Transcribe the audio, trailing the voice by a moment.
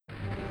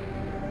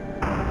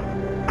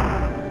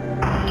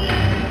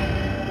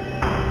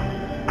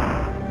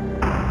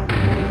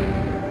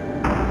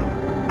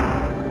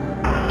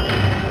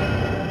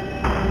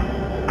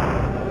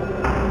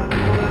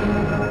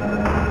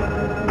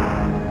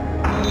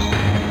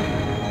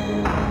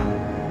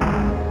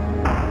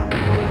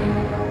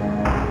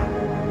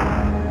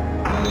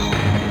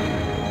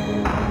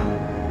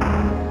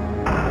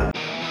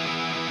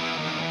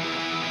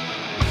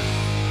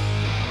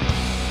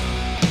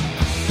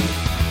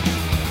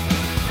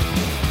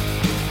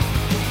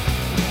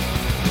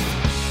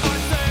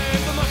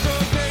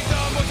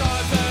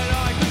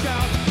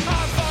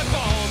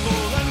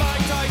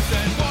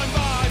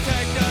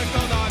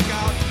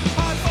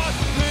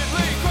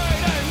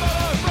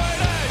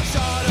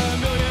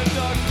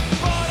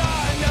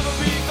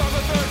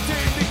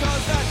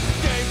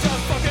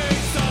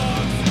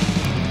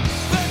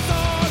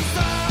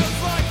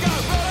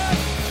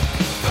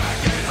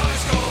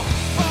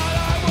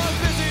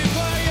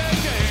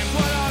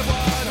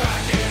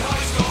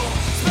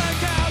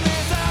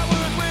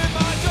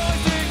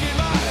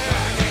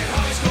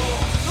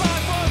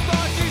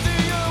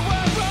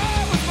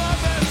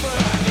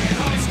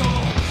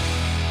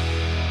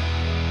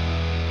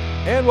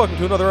welcome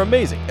to another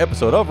amazing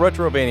episode of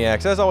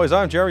Retrovaniacs. As always,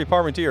 I'm Jeremy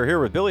Parmentier here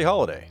with Billy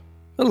Holiday.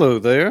 Hello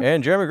there.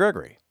 And Jeremy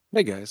Gregory.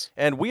 Hey, guys.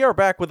 And we are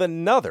back with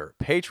another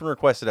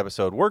patron-requested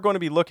episode. We're going to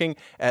be looking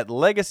at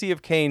Legacy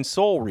of Kain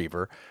Soul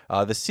Reaver,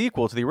 the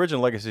sequel to the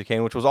original Legacy of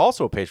Kain, which was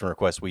also a patron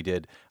request we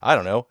did, I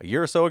don't know, a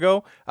year or so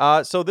ago.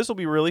 So this will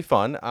be really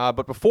fun.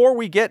 But before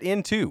we get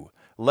into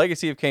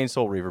Legacy of Kain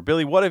Soul Reaver,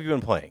 Billy, what have you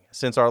been playing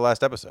since our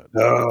last episode?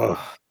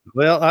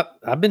 Well,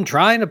 I've been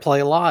trying to play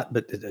a lot,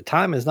 but the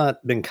time has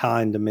not been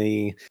kind to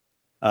me.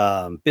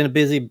 Been a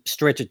busy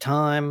stretch of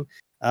time.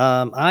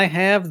 I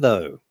have,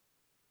 though.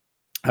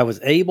 I was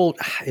able,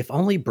 if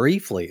only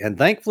briefly, and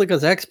thankfully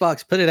because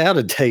Xbox put it out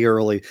a day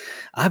early,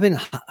 I've been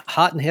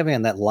hot and heavy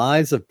on that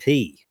Lies of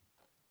P,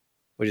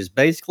 which is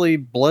basically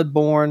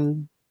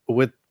Bloodborne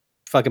with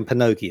fucking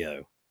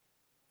Pinocchio.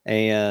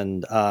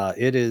 And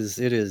it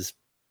is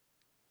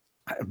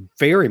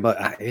very much,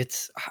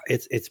 it's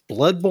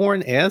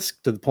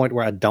Bloodborne-esque to the point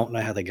where I don't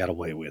know how they got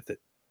away with it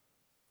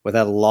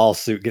without a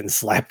lawsuit getting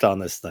slapped on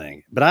this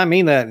thing. But I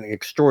mean that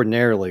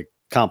extraordinarily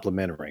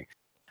complimentary.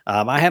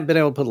 I haven't been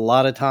able to put a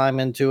lot of time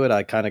into it.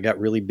 I kind of got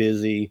really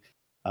busy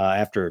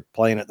after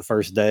playing it the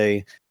first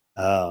day,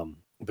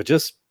 but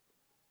just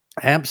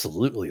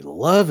absolutely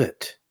love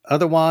it.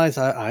 Otherwise,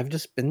 I've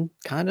just been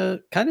kind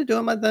of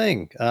doing my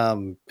thing,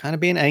 kind of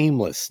being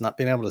aimless, not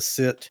being able to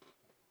sit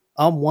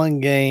on one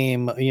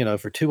game,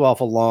 for too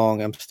awful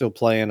long. I'm still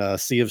playing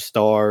Sea of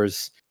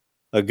Stars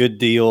a good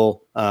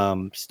deal.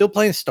 Still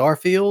playing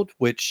Starfield,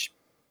 which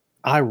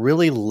I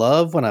really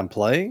love when I'm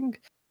playing,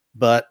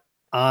 but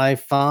I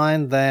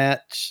find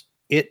that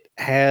it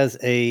has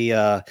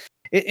a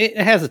it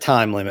has a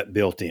time limit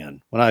built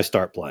in when I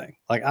start playing.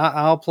 Like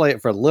I'll play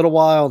it for a little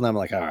while, and I'm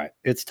like, all right,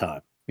 it's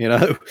time.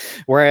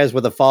 Whereas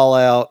with a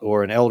Fallout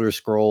or an Elder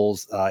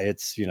Scrolls,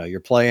 it's you're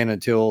playing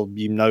until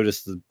you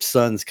notice the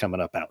sun's coming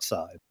up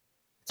outside.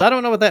 So I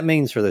don't know what that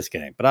means for this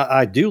game, but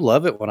I do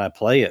love it when I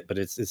play it. But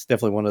it's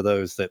definitely one of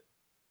those that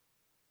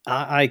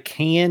I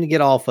can get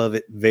off of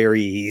it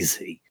very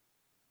easy.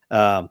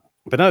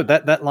 But no,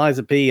 that Lies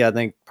of P, I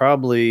think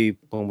probably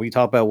when we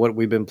talk about what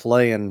we've been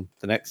playing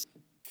the next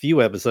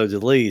few episodes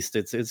at least,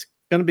 it's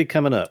going to be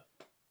coming up.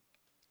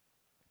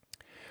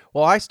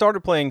 Well, I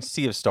started playing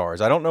Sea of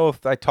Stars. I don't know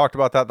if I talked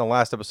about that in the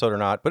last episode or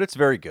not, but it's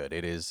very good.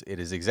 It is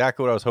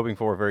exactly what I was hoping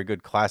for, a very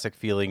good classic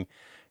feeling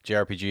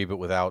JRPG, but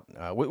without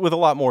with a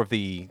lot more of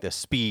the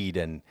speed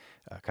and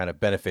kind of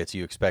benefits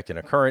you expect in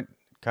a current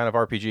kind of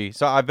RPG.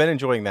 So I've been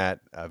enjoying that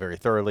very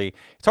thoroughly.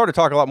 It's hard to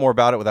talk a lot more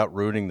about it without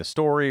ruining the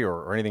story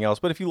or anything else.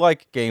 But if you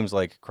like games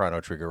like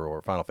Chrono Trigger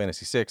or Final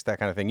Fantasy VI, that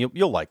kind of thing,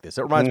 you'll like this.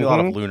 It reminds me a lot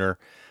of Lunar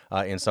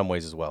in some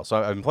ways as well. So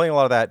I've been playing a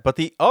lot of that. But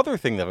the other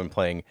thing that I've been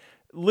playing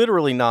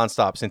literally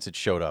nonstop since it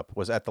showed up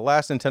was at the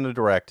last Nintendo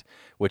Direct,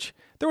 which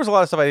there was a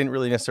lot of stuff I didn't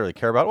really necessarily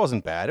care about. It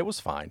wasn't bad. It was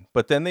fine.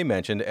 But then they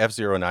mentioned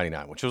F-Zero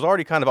 99, which was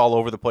already kind of all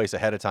over the place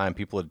ahead of time.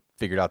 People had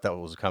figured out that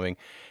was coming.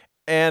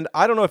 And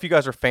I don't know if you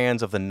guys are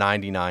fans of the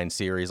 99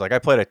 series. Like, I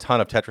played a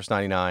ton of Tetris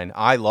 99.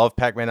 I love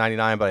Pac-Man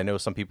 99, but I know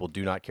some people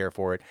do not care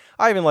for it.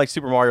 I even like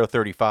Super Mario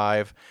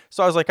 35.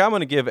 So I was like, I'm going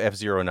to give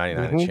F-Zero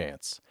 99 a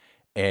chance.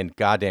 And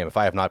goddamn, if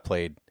I have not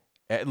played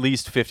at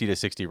least 50 to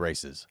 60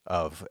 races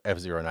of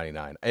F-Zero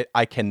 99,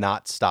 I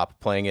cannot stop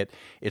playing it.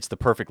 It's the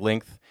perfect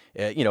length.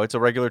 It's a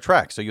regular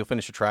track, so you'll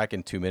finish a track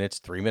in 2 minutes,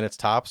 3 minutes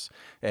tops,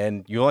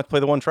 and you only have to play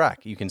the one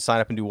track. You can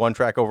sign up and do one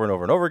track over and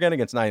over and over again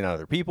against 99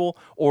 other people,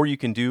 or you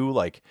can do,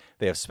 like,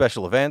 they have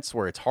special events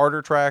where it's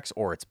harder tracks,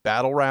 or it's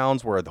battle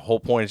rounds where the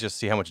whole point is just to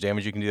see how much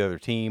damage you can do to the other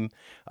team,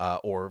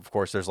 or, of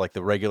course, there's, like,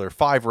 the regular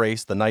 5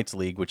 race, the Knights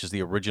League, which is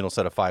the original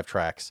set of 5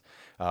 tracks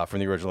from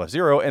the original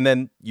F-Zero, and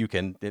then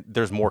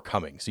there's more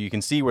coming, so you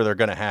can see where they're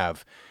going to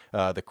have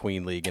the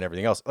Queen League and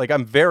everything else. Like,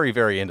 I'm very,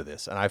 very into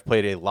this, and I've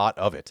played a lot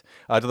of it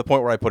to the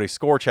point where I put a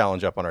score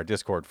challenge up on our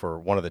Discord for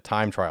one of the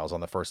time trials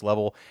on the first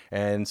level,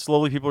 and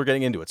slowly people are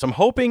getting into it. So I'm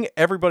hoping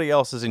everybody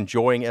else is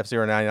enjoying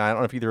F-Zero 99. I don't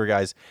know if either of you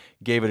guys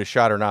gave it a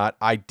shot or not.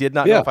 I did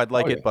not know if I'd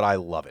like it, but I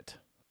love it.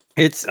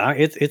 It's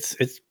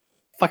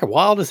fucking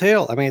wild as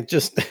hell. I mean,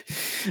 just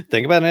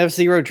think about an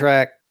F-Zero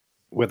track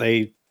with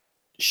a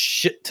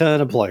shit ton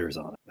of players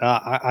on it.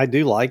 I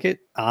do like it.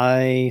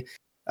 I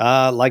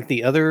like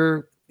the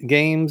other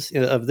games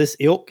of this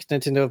ilk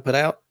Nintendo have put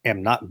out.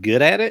 Am not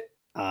good at it.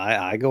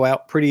 I go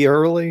out pretty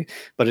early,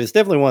 but it's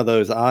definitely one of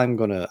those I'm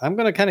gonna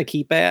kind of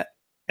keep at,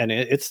 and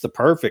it's the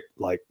perfect,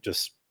 like,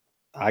 just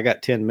I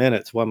got 10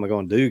 minutes. What am I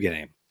going to do?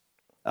 Game.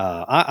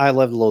 I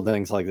love the little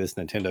things like this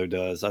Nintendo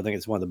does. I think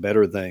it's one of the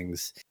better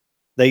things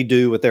they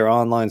do with their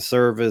online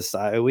service.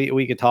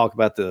 We could talk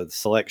about the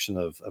selection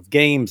of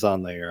games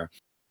on there,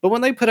 but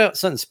when they put out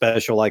something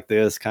special like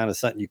this, kind of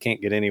something you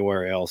can't get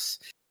anywhere else,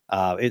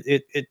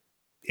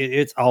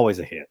 it's always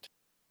a hit.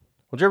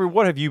 Well, Jeremy,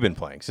 what have you been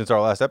playing since our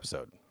last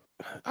episode?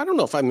 I don't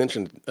know if I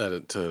mentioned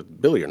to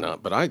Billy or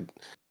not, but I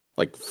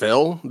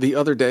fell the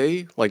other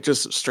day,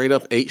 just straight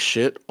up ate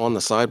shit on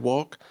the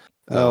sidewalk.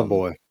 Oh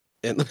boy.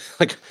 And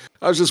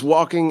I was just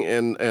walking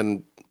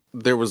and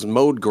there was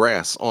mowed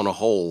grass on a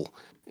hole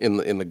in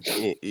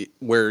the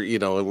where you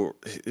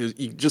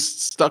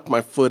just stuck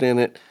my foot in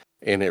it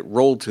and it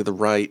rolled to the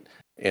right,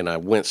 and I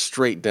went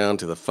straight down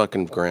to the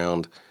fucking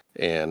ground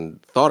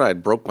and thought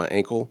I'd broke my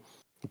ankle,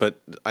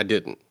 but I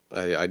didn't.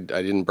 I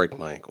didn't break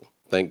my ankle,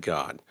 thank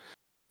God.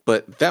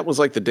 But that was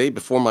like the day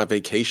before my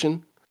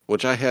vacation,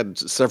 which I had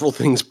several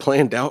things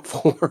planned out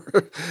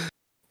for.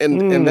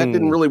 And that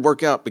didn't really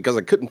work out because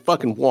I couldn't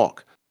fucking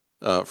walk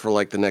for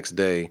like the next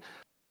day.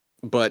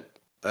 But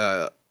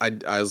I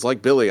was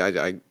like Billy,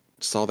 I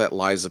saw that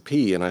Liza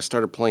P and I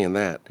started playing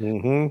that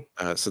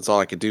since all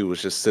I could do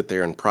was just sit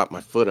there and prop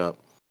my foot up.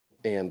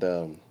 And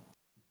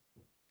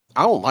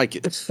I don't like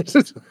it.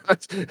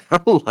 I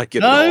don't like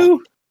it at all.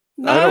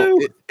 I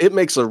don't. It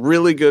makes a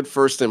really good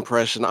first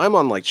impression. I'm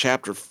on like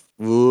chapter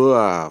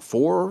 4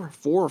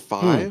 or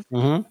 5,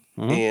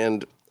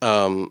 and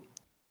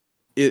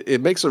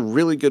it makes a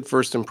really good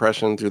first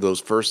impression through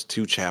those first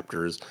 2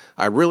 chapters.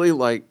 I really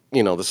like,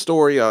 the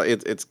story.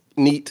 It's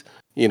neat,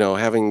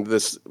 having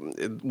this.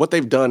 What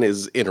they've done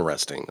is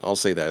interesting. I'll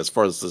say that as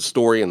far as the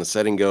story and the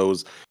setting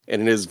goes,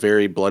 and it is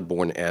very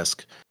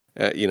Bloodborne-esque.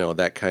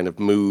 That kind of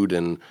mood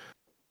and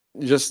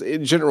just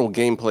general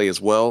gameplay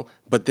as well.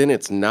 But then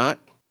it's not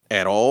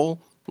at all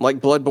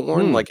like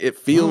Bloodborne. Like it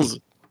feels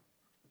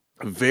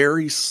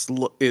very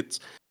slow.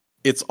 It's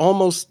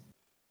almost,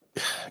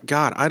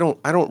 God, I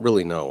don't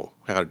really know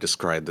how to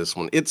describe this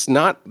one. It's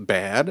not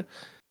bad,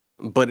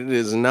 but it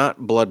is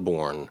not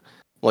Bloodborne.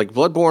 Like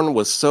Bloodborne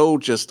was so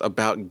just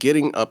about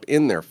getting up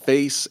in their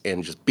face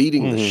and just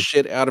beating the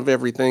shit out of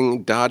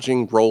everything,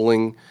 dodging,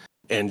 rolling,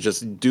 and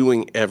just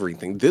doing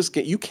everything. This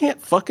game, you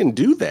can't fucking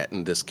do that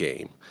in this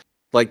game.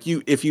 Like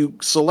if you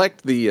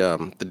select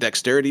the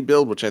dexterity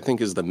build, which I think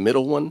is the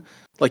middle one,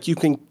 like you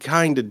can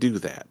kind of do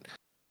that.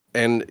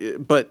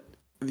 But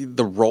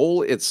the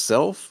roll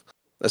itself,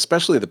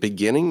 especially the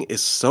beginning,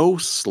 is so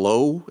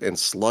slow and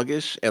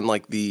sluggish, and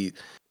like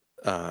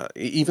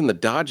even the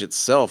dodge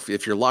itself,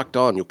 if you're locked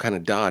on, you'll kind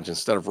of dodge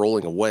instead of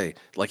rolling away.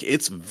 Like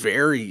it's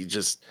very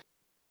just,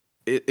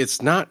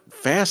 it's not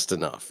fast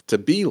enough to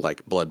be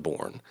like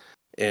Bloodborne.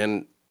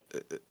 And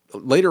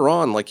later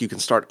on, like you can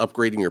start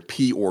upgrading your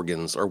P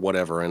organs or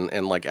whatever,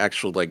 and like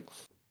actually like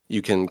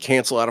you can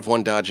cancel out of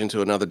one dodge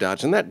into another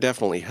dodge, and that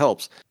definitely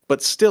helps.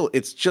 But still,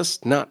 it's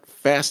just not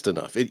fast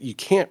enough. You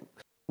can't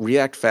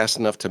react fast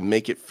enough to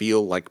make it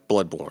feel like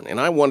Bloodborne. And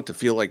I want it to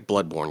feel like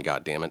Bloodborne,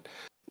 goddammit.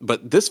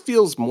 But this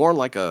feels more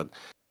like an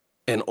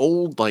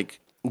old like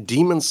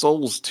Demon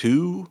Souls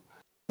 2.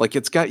 Like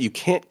you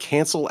can't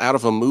cancel out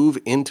of a move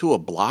into a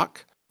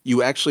block.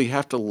 You actually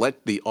have to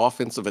let the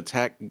offensive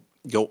attack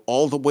go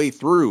all the way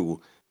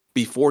through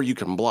before you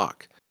can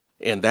block.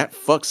 And that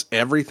fucks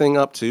everything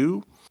up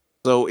too.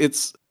 So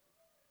it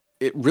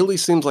really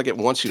seems like it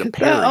wants you to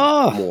parry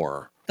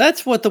more.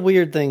 That's what the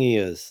weird thing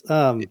is.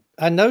 I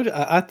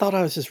thought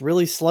I was just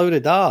really slow to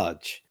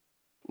dodge.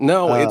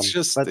 No, it's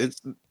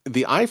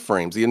the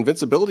iframes, the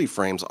invincibility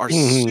frames are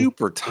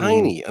super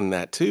tiny in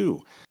that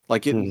too.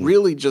 Like it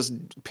really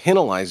just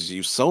penalizes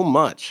you so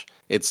much.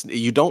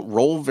 You don't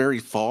roll very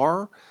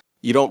far.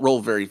 You don't roll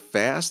very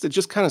fast. It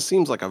just kind of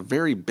seems like a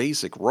very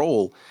basic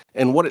roll.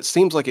 And what it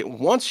seems like it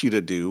wants you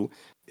to do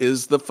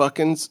is the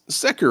fucking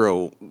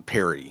Sekiro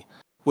parry,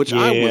 which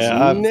I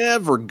was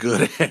never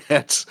good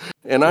at.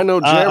 And I know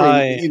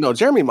Jeremy,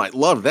 Jeremy might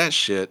love that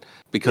shit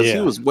because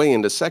he was way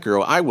into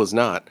Sekiro. I was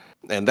not.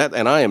 And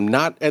I am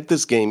not at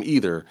this game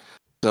either.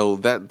 So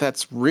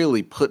that's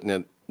really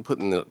putting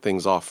the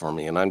things off for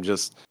me. And I'm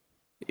just,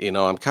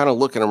 I'm kind of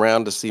looking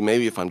around to see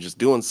maybe if I'm just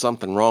doing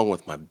something wrong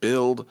with my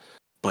build.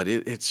 But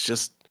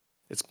it's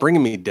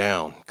bringing me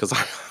down because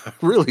I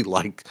really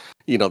like,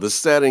 the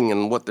setting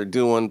and what they're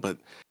doing, but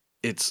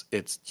it's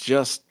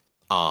just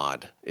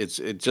odd.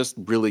 It just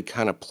really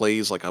kind of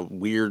plays like a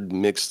weird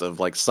mix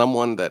of like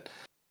someone that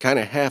kind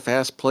of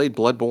half-ass played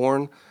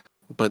Bloodborne,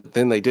 but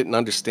then they didn't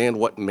understand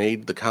what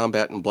made the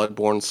combat in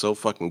Bloodborne so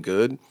fucking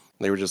good.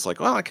 They were just like,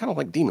 well, I kind of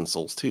like Demon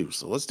Souls too,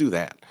 so let's do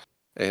that.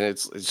 And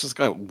it's just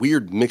kind of a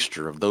weird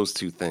mixture of those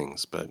two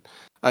things. But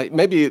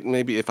maybe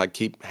if I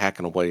keep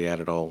hacking away at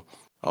it all,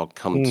 I'll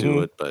come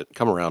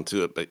around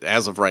to it. But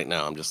as of right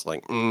now, I'm just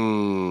like,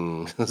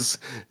 this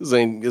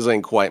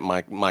ain't quite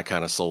my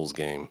kind of Souls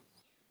game.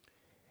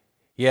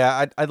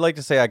 Yeah, I'd like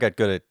to say I got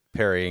good at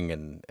parrying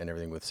and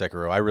everything with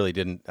Sekiro. I really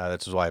didn't.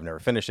 That's why I've never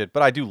finished it.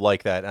 But I do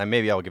like that, and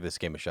maybe I'll give this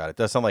game a shot. It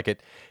does sound like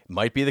it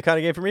might be the kind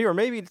of game for me, or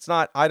maybe it's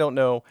not. I don't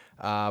know.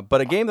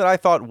 But a game that I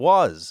thought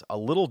was a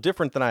little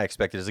different than I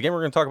expected is the game we're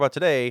going to talk about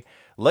today,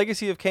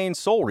 Legacy of Kain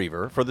Soul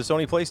Reaver for the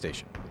Sony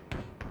PlayStation.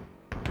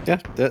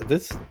 Yeah,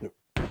 this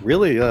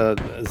really,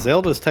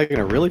 Zelda's taking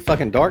a really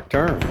fucking dark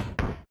turn.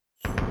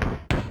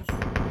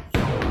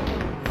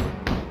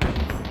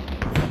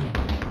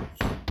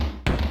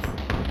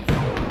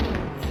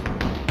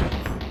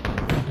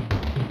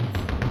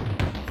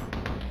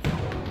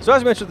 So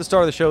as mentioned at the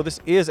start of the show, this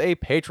is a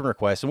patron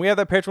request, and we have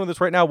that patron with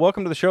us right now.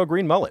 Welcome to the show,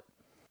 Green Mullet.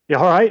 Yeah,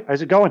 all right.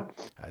 How's it going?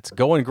 It's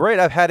going great.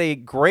 I've had a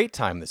great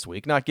time this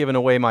week. Not giving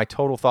away my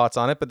total thoughts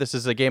on it, but this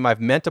is a game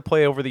I've meant to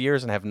play over the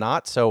years and have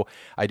not. So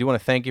I do want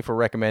to thank you for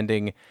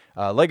recommending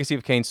Legacy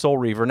of Kain Soul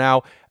Reaver.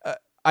 Now,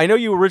 I know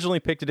you originally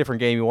picked a different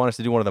game. You want us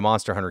to do one of the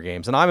Monster Hunter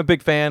games, and I'm a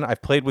big fan.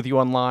 I've played with you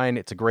online.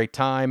 It's a great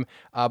time,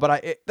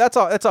 but that's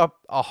a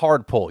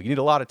hard pull. You need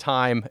a lot of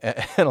time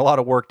and a lot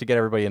of work to get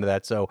everybody into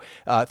that. So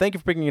thank you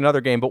for picking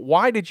another game. But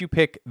why did you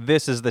pick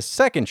this as the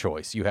second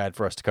choice you had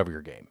for us to cover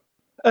your game?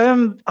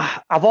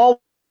 I've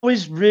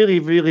always really,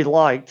 really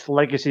liked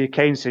Legacy of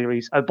Kain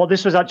series, but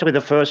this was actually the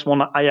first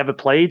one I ever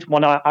played.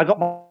 When I got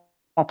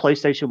my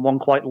PlayStation 1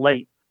 quite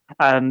late,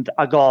 and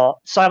I got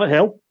Silent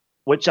Hill,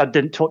 which I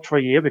didn't touch for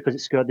a year because it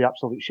scared the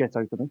absolute shit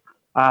out of me.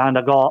 And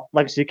I got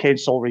Legacy of Kain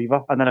Soul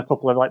Reaver, and then a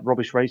couple of like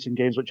rubbish racing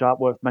games which aren't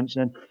worth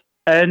mentioning.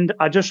 And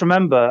I just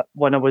remember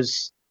when I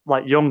was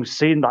like young,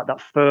 seeing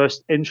that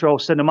first intro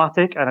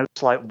cinematic, and I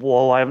was like,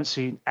 "Whoa! I haven't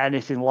seen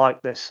anything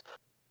like this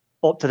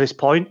up to this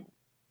point."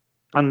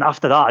 And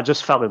after that, I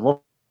just fell in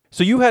love.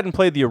 So you hadn't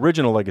played the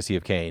original Legacy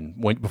of Kain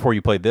before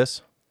you played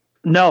this?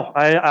 No,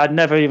 I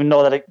never even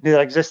know that it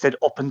existed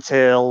up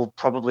until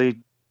probably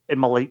in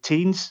my late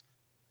teens.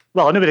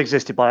 Well, I knew it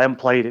existed, but I hadn't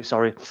played it.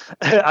 Sorry,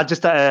 I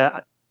just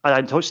I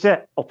hadn't touched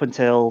it up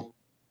until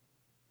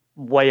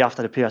way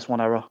after the PS1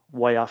 era.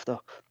 Way after.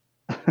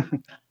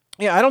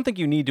 Yeah, I don't think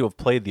you need to have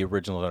played the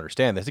original to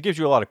understand this. It gives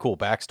you a lot of cool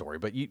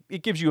backstory, but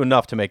it gives you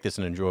enough to make this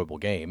an enjoyable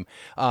game.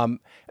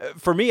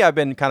 For me, I've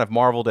been kind of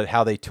marveled at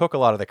how they took a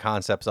lot of the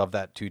concepts of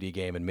that 2D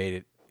game and made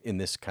it in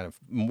this kind of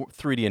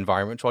 3D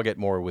environment, which I'll get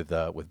more with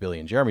Billy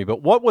and Jeremy.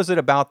 But what was it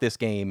about this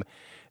game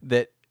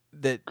that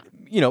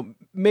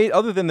made,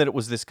 other than that it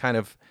was this kind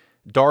of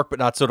dark but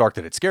not so dark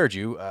that it scared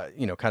you,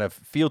 kind of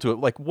feel to it?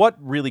 Like, what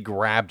really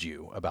grabbed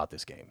you about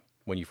this game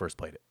when you first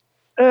played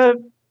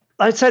it?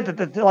 I'd said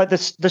that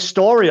the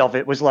story of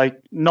it was like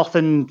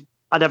nothing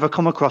I'd ever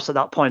come across at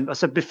that point. I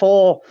said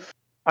before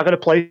I got a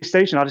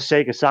PlayStation, I had a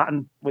Sega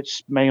Saturn,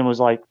 which mainly was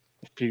like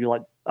a few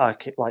like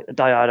a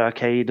Die-Hard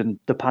arcade and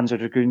the Panzer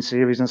Dragoon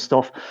series and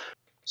stuff.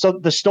 So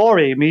the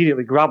story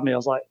immediately grabbed me. I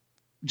was like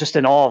just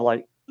in awe of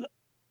like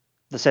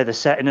they say the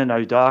setting and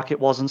how dark it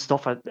was and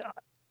stuff. I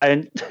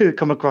hadn't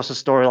come across a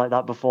story like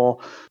that before.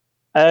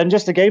 And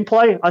just the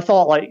gameplay, I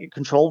thought like it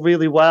controlled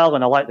really well,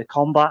 and I liked the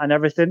combat and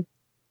everything.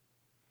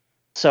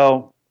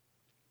 So,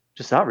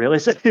 just that really.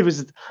 It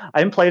was. I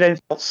hadn't played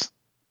anything else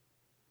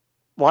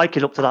like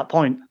it up to that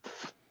point.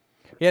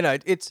 Yeah, no,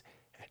 it's.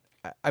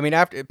 I mean,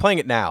 after playing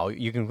it now,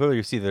 you can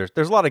clearly see there's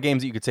a lot of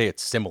games that you could say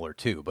it's similar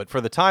to, but for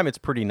the time, it's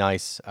pretty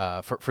nice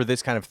for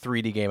this kind of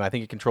 3D game. I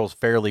think it controls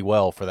fairly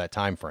well for that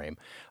time frame.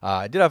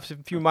 I did have a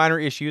few minor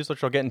issues,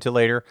 which I'll get into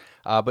later,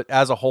 but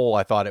as a whole,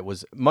 I thought it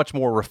was much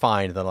more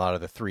refined than a lot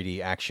of the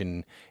 3D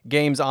action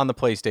games on the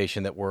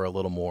PlayStation that were a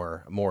little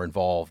more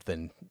involved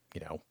than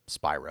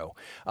Spyro.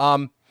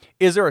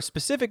 Is there a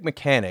specific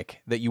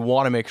mechanic that you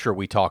want to make sure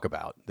we talk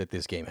about that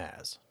this game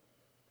has?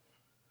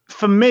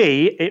 For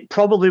me, it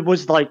probably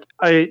was like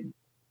how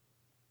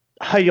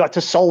you had to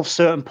solve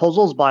certain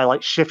puzzles by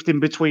like shifting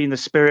between the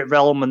spirit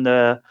realm and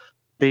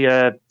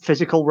the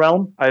physical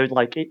realm. I would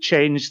like it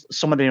changed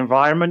some of the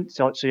environment,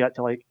 so you had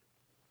to like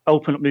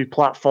open up new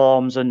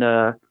platforms and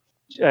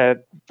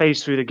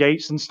phase through the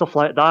gates and stuff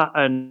like that.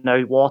 And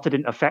now water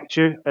didn't affect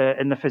you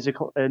in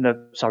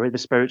the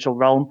spiritual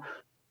realm.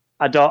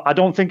 I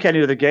don't think any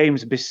of the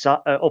games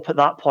up at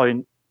that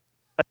point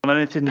done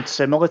anything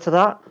similar to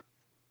that.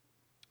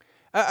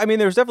 I mean,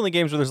 there's definitely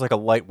games where there's like a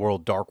light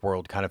world, dark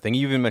world kind of thing.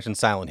 You even mentioned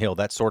Silent Hill.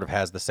 That sort of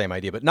has the same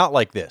idea, but not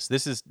like this.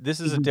 This is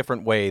a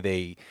different way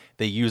they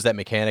use that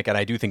mechanic, and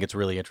I do think it's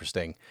really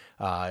interesting.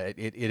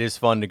 It is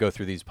fun to go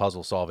through these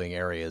puzzle solving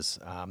areas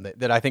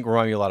that I think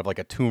remind me a lot of like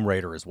a Tomb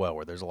Raider as well,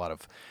 where there's a lot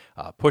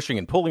of pushing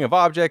and pulling of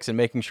objects and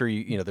making sure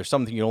there's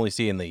something you only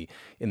see in the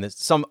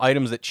some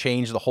items that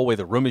change the whole way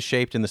the room is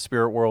shaped in the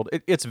spirit world.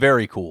 It's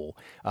very cool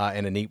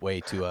and a neat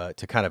way to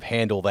kind of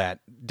handle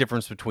that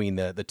difference between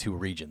the two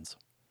regions.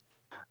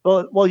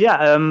 Well,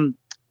 yeah.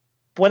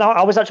 When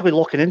I was actually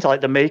looking into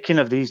like the making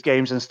of these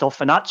games and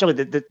stuff, and actually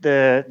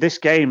this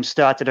game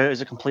started out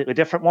as a completely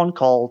different one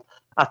called,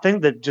 I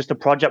think that just the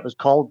project was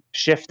called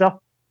Shifter,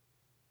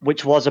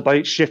 which was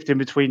about shifting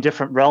between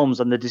different realms,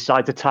 and they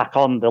decided to tack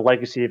on the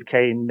Legacy of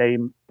Kain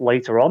name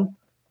later on.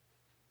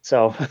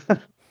 So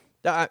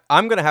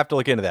I'm going to have to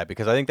look into that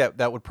because I think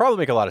that would probably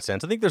make a lot of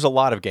sense. I think there's a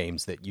lot of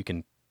games that you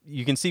can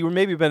see where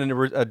maybe been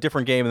in a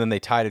different game and then they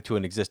tied it to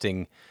an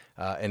existing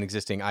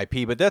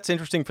IP. But that's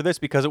interesting for this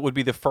because it would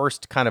be the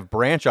first kind of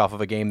branch off of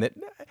a game that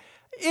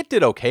it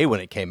did okay when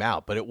it came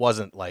out, but it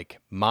wasn't like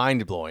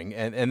mind blowing.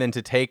 And then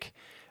to take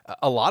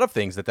a lot of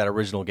things that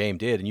original game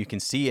did, and you can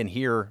see and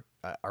hear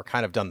are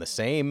kind of done the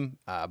same,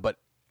 but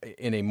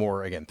in a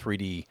more, again,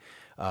 3D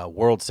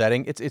world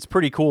setting. It's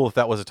pretty cool if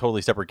that was a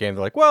totally separate game.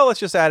 They're like, well, let's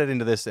just add it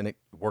into this, and it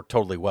worked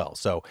totally well.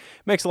 So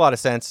it makes a lot of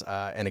sense.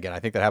 And again, I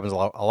think that happens a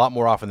lot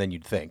more often than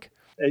you'd think.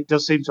 It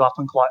does seem to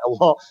happen quite a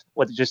lot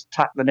where they just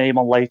tack the name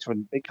on later,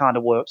 and it kind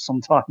of works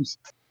sometimes.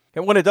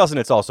 And when it doesn't,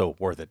 it's also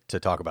worth it to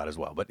talk about as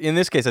well. But in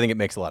this case, I think it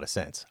makes a lot of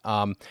sense.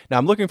 Now,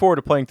 I'm looking forward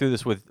to playing through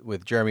this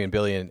with Jeremy and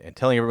Billy and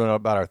telling everyone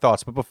about our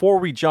thoughts. But before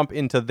we jump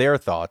into their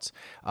thoughts,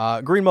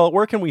 Green Mullet,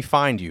 where can we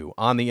find you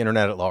on the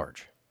internet at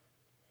large?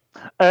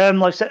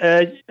 Like I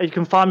said, you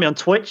can find me on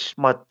Twitch.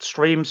 My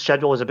stream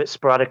schedule is a bit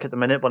sporadic at the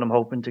minute, but I'm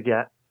hoping to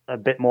get a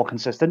bit more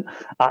consistent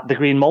at the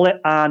Green Mullet.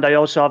 And I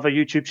also have a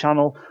YouTube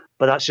channel,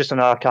 but that's just an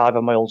archive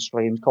of my old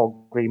streams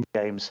called Green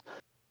Games.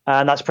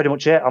 And that's pretty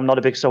much it. I'm not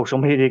a big social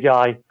media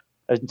guy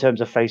in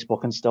terms of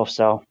Facebook and stuff.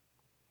 So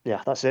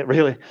yeah, that's it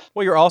really.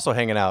 Well, you're also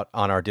hanging out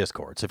on our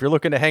Discord. So if you're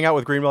looking to hang out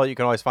with Green Mullet, you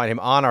can always find him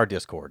on our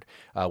Discord,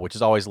 which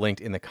is always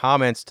linked in the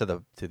comments to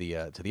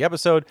the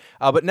episode.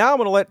 But now I'm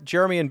going to let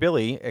Jeremy and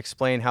Billy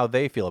explain how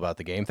they feel about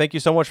the game. Thank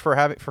you so much for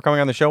coming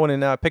on the show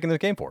and picking the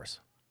game for us.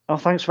 Oh,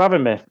 thanks for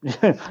having me.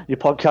 Your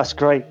podcast's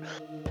great.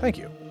 Thank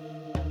you.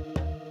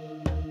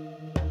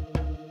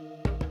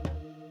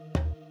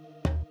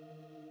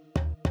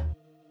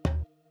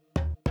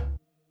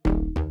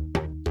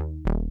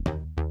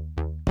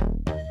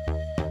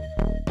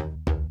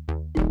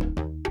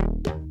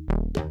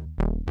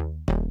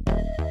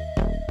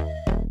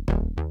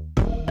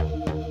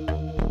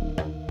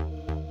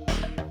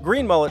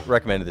 Green Mullet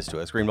recommended this to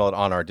us. Green Mullet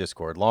on our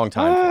Discord, long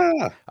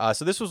time.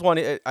 So this was one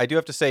I do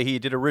have to say he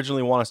did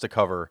originally want us to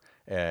cover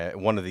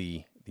one of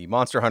the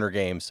Monster Hunter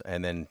games,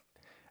 and then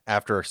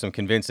after some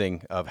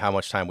convincing of how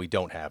much time we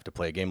don't have to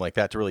play a game like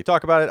that to really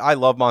talk about it. I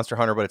love Monster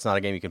Hunter, but it's not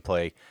a game you can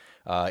play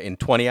in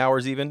 20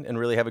 hours even and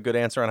really have a good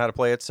answer on how to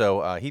play it.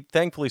 So he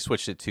thankfully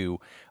switched it to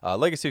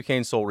Legacy of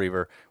Kain Soul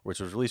Reaver, which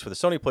was released for the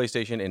Sony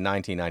PlayStation in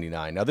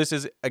 1999. Now, this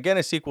is, again,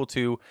 a sequel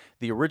to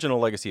the original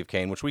Legacy of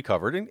Kain, which we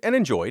covered and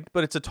enjoyed,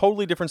 but it's a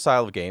totally different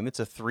style of game. It's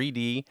a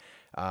 3D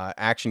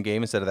action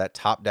game instead of that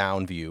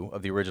top-down view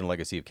of the original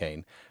Legacy of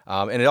Kain.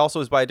 And it also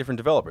is by a different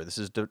developer. This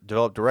is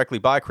developed directly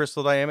by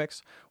Crystal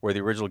Dynamics, where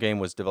the original game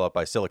was developed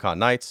by Silicon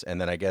Knights.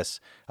 And then I guess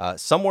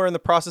somewhere in the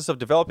process of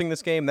developing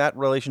this game, that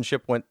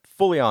relationship went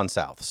fully on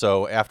south.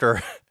 So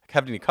after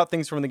having to cut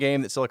things from the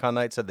game that Silicon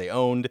Knights said they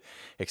owned,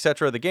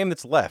 etc., the game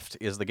that's left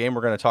is the game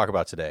we're going to talk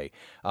about today.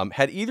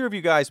 Had either of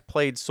you guys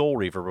played Soul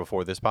Reaver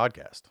before this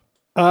podcast?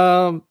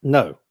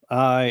 No.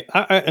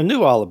 I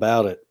knew all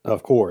about it,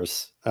 of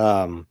course.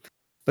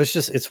 But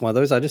it's one of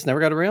those I just never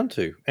got around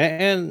to,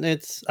 and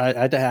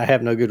I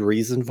have no good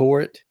reason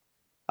for it.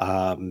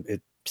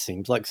 It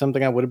seems like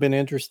something I would have been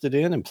interested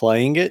in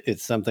playing it.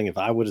 It's something if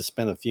I would have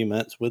spent a few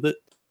months with it,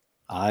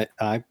 I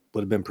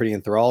would have been pretty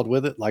enthralled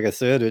with it. Like I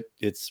said,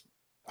 it's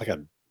like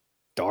a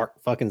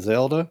dark fucking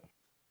Zelda.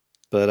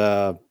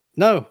 But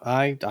no,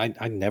 I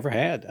never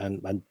had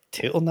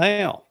until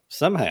now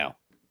somehow.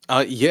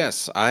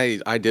 Yes,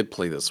 I did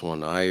play this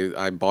one.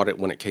 I bought it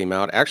when it came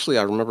out. Actually,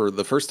 I remember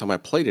the first time I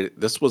played it,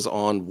 this was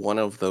on one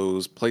of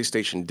those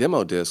PlayStation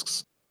demo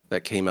discs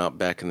that came out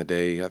back in the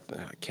day. I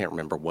can't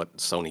remember what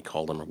Sony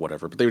called them or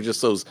whatever, but they were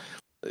just those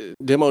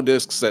demo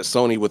discs that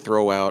Sony would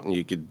throw out, and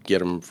you could get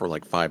them for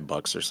like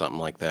 $5 or something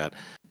like that.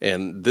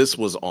 And this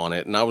was on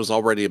it, and I was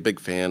already a big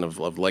fan of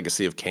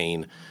Legacy of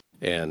Kain,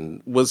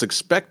 and was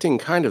expecting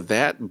kind of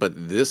that, but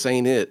this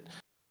ain't it.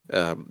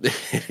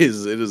 It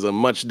is a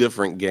much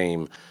different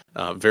game.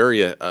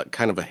 Very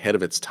kind of ahead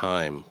of its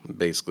time,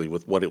 basically,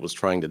 with what it was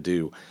trying to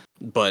do.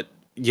 But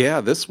yeah,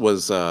 this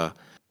was an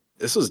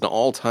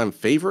all-time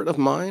favorite of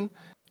mine,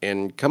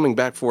 and coming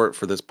back for it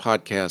for this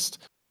podcast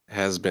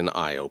has been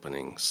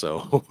eye-opening.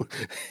 So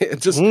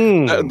just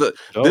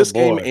this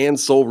game and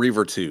Soul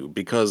Reaver 2,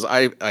 because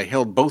I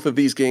held both of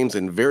these games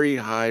in very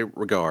high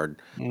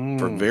regard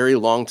for a very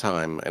long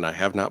time, and I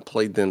have not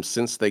played them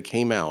since they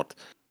came out.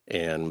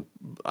 And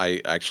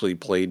I actually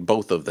played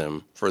both of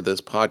them for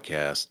this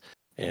podcast.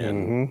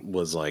 And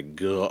was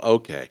like,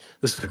 okay,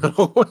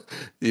 so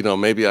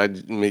maybe I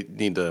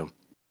need to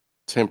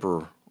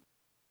temper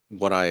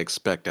what I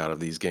expect out of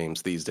these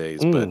games these days.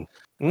 But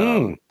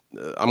I'm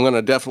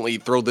gonna definitely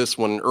throw this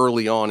one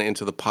early on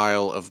into the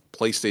pile of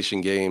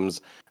PlayStation games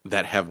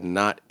that have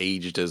not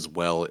aged as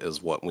well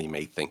as what we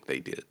may think they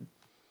did.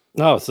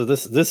 No, so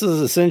this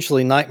is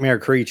essentially Nightmare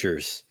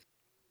Creatures.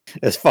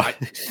 As far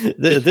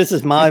this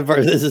is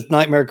this is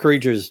Nightmare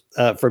Creatures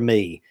for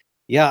me.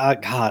 Yeah,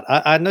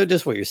 I know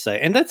just what you're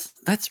saying, and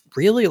that's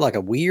really like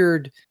a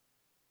weird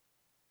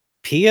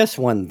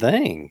PS1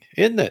 thing,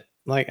 isn't it?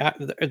 Like,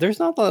 there's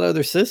not a lot of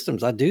other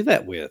systems I do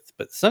that with,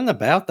 but something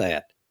about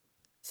that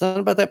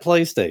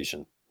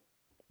PlayStation,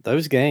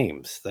 those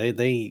games,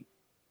 they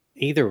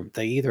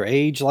either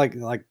age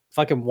like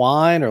fucking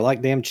wine or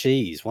like damn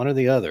cheese, one or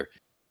the other.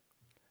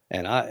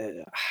 And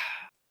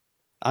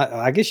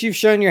I guess you've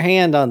shown your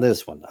hand on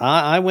this one.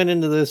 I went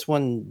into this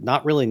one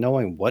not really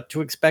knowing what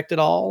to expect at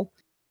all.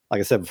 Like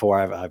I said before,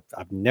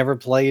 I've never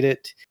played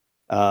it.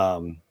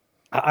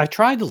 I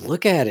tried to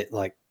look at it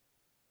like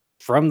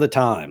from the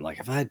time, like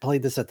if I had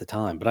played this at the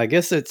time. But I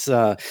guess it's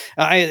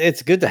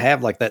good to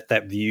have like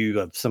that view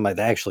of somebody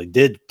that actually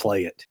did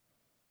play it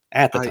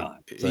at the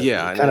time. So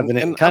yeah, kind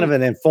of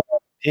an informed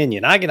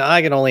opinion. I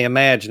can only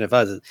imagine if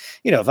I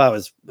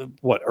was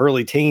what,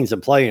 early teens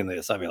and playing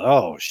this, I'd be like,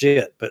 oh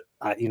shit. But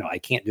I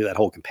can't do that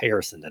whole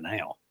comparison to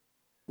now.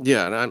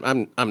 Yeah,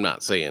 and I'm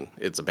not saying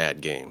it's a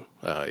bad game.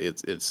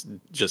 It's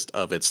just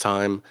of its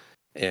time.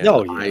 And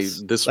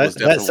yes. This was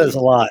definitely that says a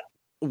lot.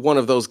 One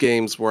of those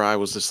games where I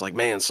was just like,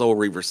 man, Soul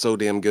Reaver's so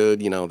damn good.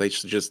 They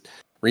should just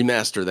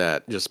remaster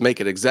that, just make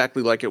it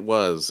exactly like it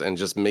was, and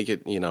just make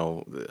it,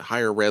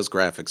 higher res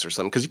graphics or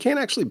something, because you can't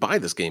actually buy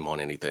this game on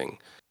anything.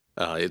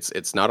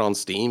 It's not on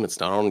Steam, it's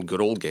not on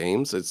good old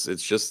games. It's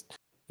just,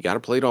 you got to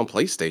play it on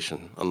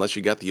PlayStation unless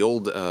you got the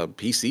old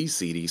PC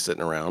CD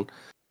sitting around.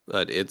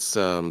 But it's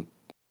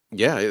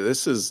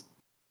this is,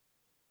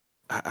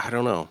 I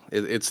don't know.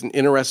 It's an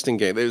interesting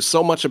game. There's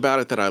so much about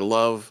it that I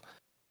love,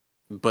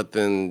 but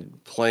then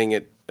playing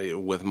it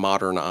with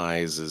modern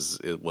eyes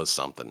it was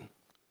something.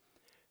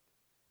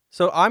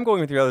 So I'm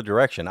going with the other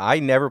direction. I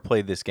never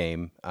played this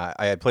game.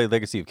 I had played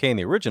Legacy of Kain,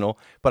 the original,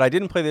 but I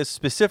didn't play this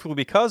specifically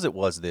because it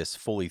was this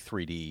fully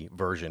 3D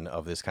version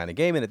of this kind of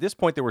game. And at this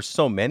point, there were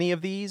so many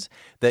of these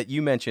that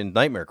you mentioned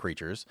Nightmare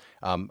Creatures.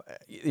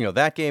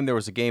 That game, there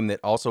was a game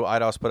that also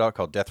Eidos put out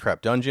called Death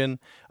Trap Dungeon.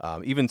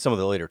 Even some of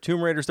the later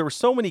Tomb Raiders. There were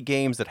so many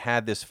games that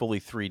had this fully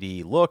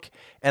 3D look,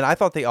 and I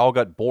thought they all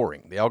got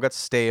boring. They all got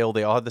stale.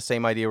 They all had the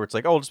same idea where it's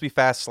like, oh, it'll just be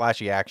fast,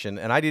 slashy action.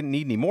 And I didn't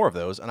need any more of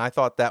those. And I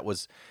thought that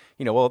was...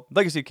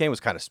 Legacy of Kain was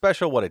kind of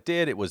special. What it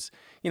did, it was,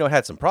 it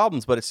had some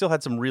problems, but it still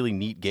had some really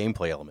neat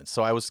gameplay elements.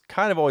 So I was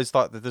kind of always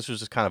thought that this was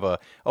just kind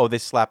of they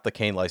slapped the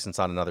Kain license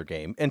on another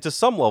game. And to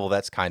some level,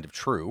 that's kind of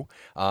true.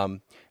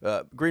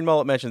 Green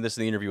Mullet mentioned this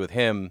in the interview with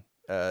him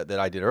that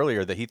I did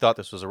earlier, that he thought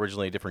this was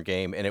originally a different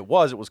game. And it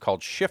was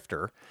called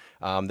Shifter.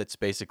 That's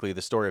basically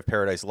the story of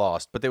Paradise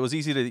Lost. But it was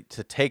easy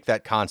to take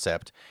that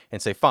concept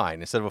and say, fine,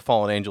 instead of a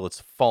fallen angel, it's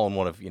fallen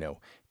one of,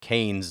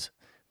 Kain's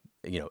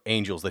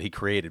angels that he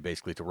created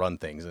basically to run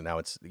things, and now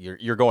it's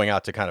you're going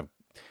out to kind of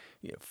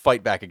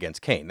fight back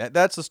against Kain.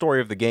 That's the story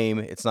of the game.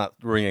 It's not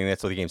really anything.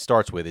 That's what the game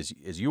starts with.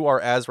 Is you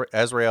are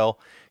Azrael.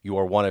 You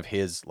are one of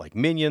his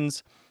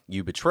minions.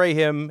 You betray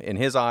him in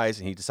his eyes,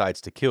 and he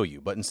decides to kill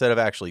you. But instead of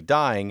actually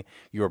dying,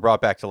 you are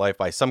brought back to life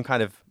by some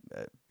kind of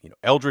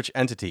eldritch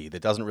entity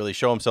that doesn't really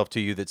show himself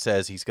to you, that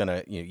says he's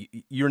gonna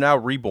you're now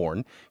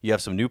reborn. You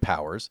have some new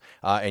powers,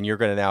 and you're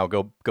gonna now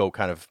go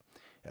kind of.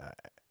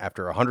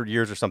 After 100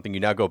 years or something, you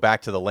now go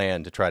back to the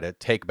land to try to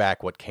take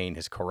back what Kain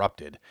has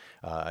corrupted.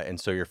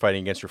 And so you're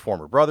fighting against your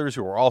former brothers,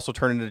 who are also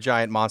turned into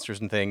giant monsters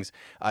and things.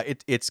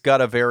 It's got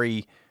a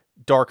very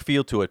dark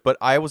feel to it, but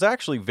I was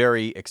actually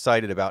very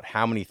excited about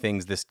how many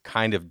things this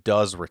kind of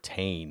does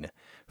retain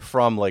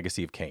from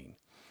Legacy of Kain.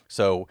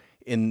 So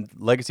in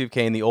Legacy of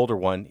Kain, the older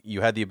one,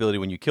 you had the ability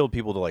when you killed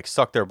people to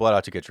suck their blood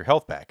out to get your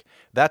health back.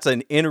 That's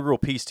an integral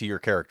piece to your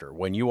character.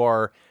 When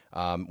you're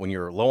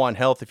low on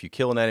health, if you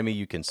kill an enemy,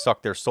 you can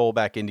suck their soul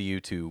back into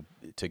you to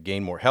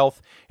gain more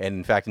health. And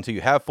in fact, until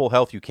you have full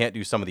health, you can't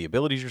do some of the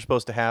abilities you're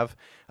supposed to have,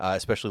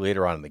 especially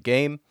later on in the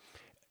game.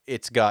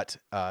 It's got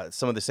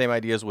some of the same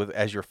ideas with,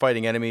 as you're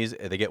fighting enemies,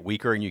 they get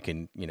weaker, and you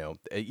can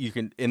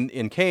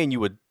in Kain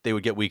they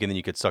would get weak, and then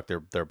you could suck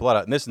their blood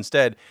out. And this,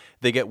 instead,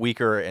 they get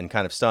weaker and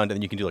kind of stunned, and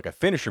then you can do a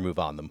finisher move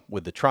on them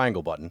with the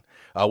triangle button,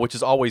 which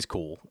is always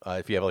cool.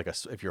 If you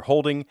have if you're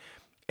holding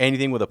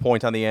anything with a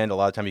point on the end, a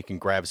lot of time you can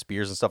grab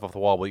spears and stuff off the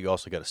wall, but you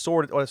also get a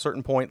sword at a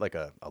certain point, like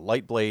a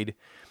light blade.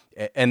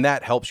 And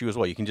that helps you as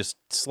well. You can just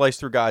slice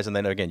through guys, and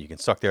then again, you can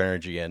suck their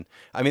energy in.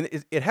 I mean,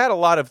 it had a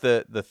lot of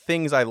the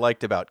things I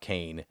liked about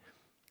Kain,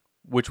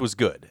 which was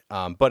good.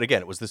 But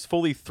again, it was this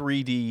fully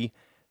 3D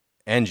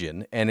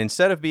engine. And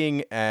instead of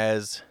being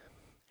as...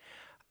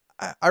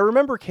 I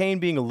remember Kain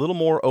being a little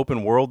more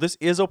open world. This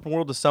is open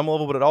world to some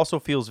level, but it also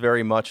feels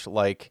very much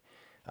like...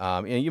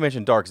 you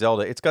mentioned Dark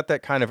Zelda. It's got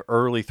that kind of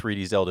early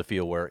 3D Zelda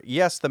feel where,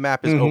 yes, the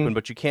map is open,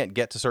 but you can't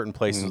get to certain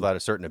places without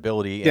a certain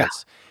ability. And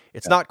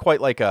it's not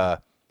quite like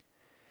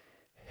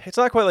It's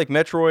not quite like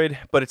Metroid,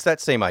 but it's that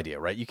same idea,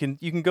 right? You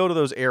can go to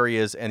those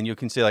areas and you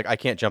can say, I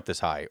can't jump this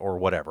high or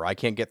whatever. I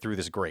can't get through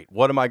this grate.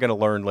 What am I going to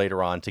learn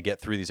later on to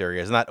get through these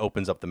areas? And that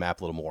opens up the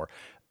map a little more.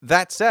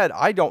 That said,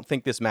 I don't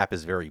think this map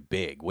is very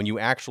big. When you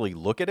actually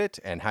look at it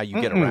and how you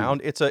get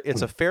around, it's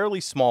a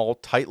fairly small,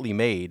 tightly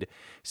made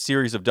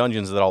series of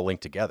dungeons that all link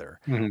together.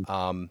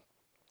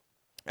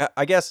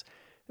 I guess...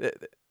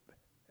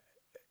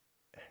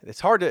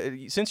 It's hard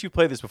to, since you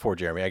played this before,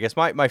 Jeremy, I guess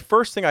my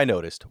first thing I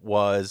noticed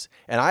was,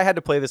 and I had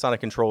to play this on a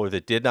controller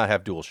that did not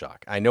have DualShock.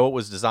 I know it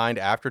was designed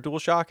after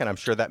DualShock, and I'm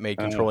sure that made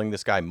controlling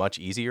this guy much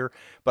easier,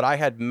 but I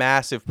had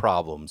massive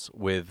problems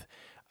with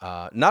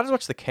not as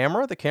much the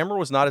camera. The camera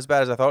was not as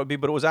bad as I thought it would be,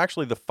 but it was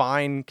actually the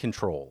fine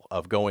control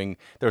of going.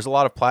 There's a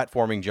lot of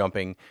platforming,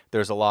 jumping.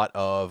 There's a lot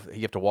of,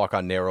 you have to walk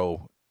on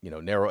narrow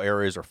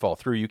areas or fall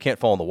through. You can't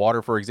fall in the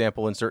water, for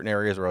example, in certain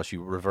areas, or else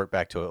you revert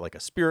back to a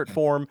spirit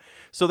form.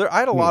 So I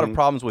had a lot of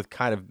problems with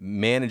kind of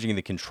managing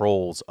the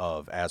controls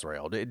of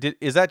Azrael.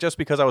 Is that just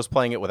because I was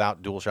playing it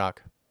without DualShock?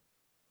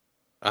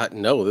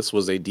 No, this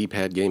was a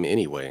D-pad game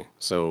anyway.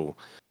 So,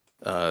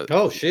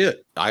 oh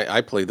shit!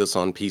 I played this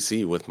on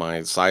PC with my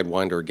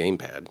Sidewinder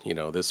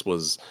gamepad. This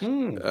was,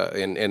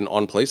 and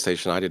on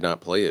PlayStation, I did not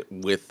play it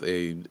with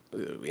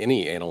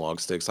any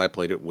analog sticks. I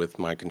played it with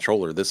my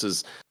controller.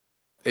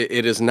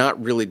 It is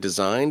not really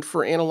designed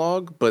for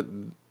analog, but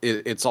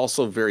it's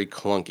also very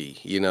clunky.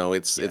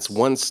 It's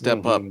one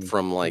step up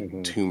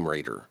from Tomb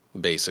Raider,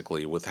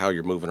 basically, with how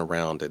you're moving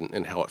around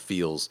and how it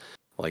feels.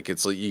 Like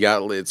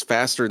it's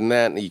faster than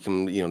that, and you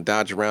can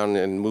dodge around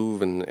and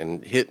move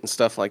and hit and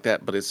stuff like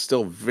that. But it's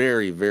still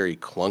very very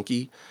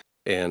clunky,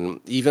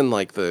 and even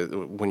like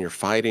when you're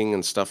fighting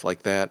and stuff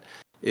like that,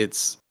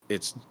 it's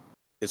it's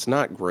it's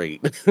not great.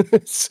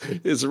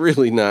 It's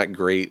really not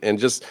great, and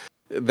just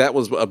that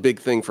was a big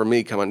thing for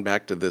me coming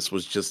back to this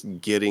was just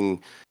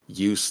getting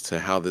used to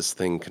how this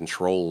thing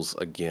controls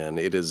again.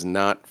 It is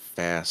not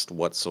fast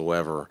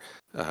whatsoever,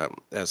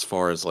 as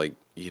far as like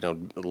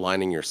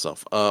lining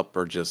yourself up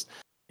or just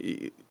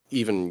e-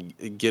 even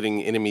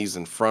getting enemies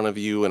in front of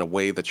you in a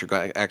way that you're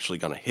actually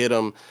going to hit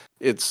them.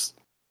 It's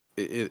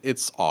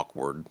it's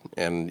awkward,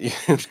 and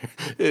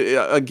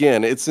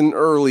again, it's an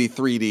early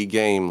 3D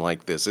game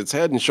like this. It's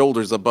head and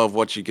shoulders above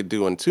what you could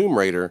do in Tomb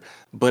Raider,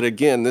 but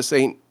again, this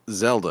ain't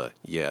Zelda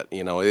yet.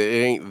 It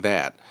ain't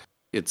that.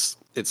 It's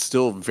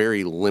still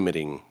very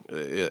limiting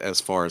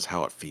as far as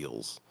how it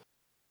feels.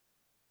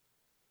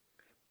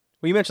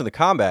 Well, you mentioned the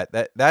combat.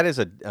 That is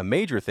a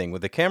major thing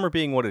with the camera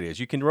being what it is.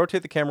 You can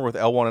rotate the camera with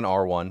L1 and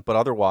R1, but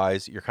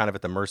otherwise you're kind of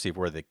at the mercy of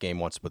where the game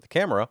wants to put the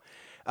camera.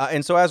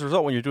 And so as a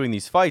result, when you're doing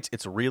these fights,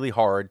 it's really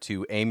hard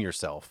to aim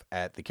yourself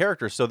at the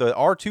characters. So the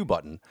R2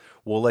 button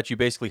will let you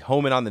basically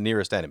home in on the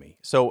nearest enemy.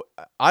 So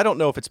I don't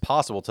know if it's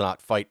possible to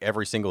not fight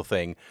every single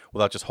thing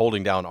without just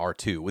holding down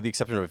R2, with the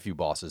exception of a few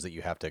bosses that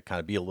you have to kind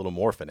of be a little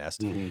more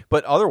finessed. Mm-hmm.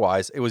 But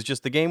otherwise, it was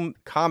just the game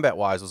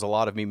combat-wise was a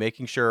lot of me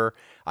making sure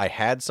I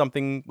had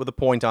something with a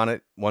point on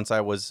it once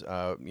I was,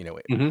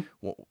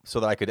 so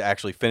that I could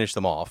actually finish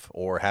them off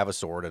or have a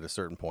sword at a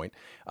certain point.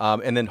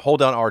 And then hold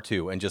down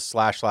R2 and just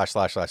slash, slash,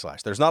 slash, slash,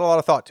 slash. There's not a lot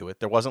of thought to it.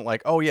 There wasn't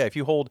like, oh yeah, if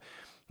you hold,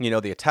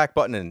 the attack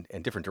button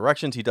in different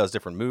directions, he does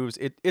different moves.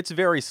 It's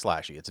very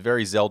slashy. It's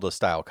very Zelda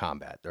style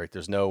combat, right?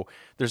 There's no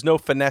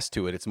finesse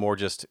to it. It's more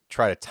just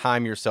try to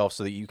time yourself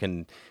so that you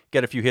can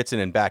get a few hits in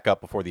and back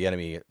up before the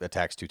enemy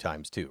attacks 2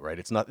 times too, right?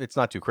 It's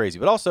not too crazy.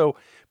 But also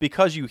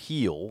because you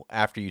heal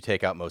after you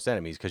take out most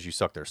enemies because you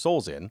suck their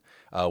souls in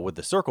with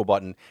the circle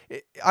button,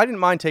 I didn't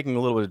mind taking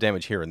a little bit of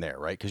damage here and there,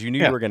 right? Because you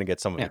knew you were going to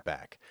get some of it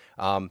back.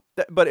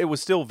 But it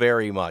was still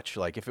very much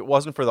like if it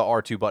wasn't for the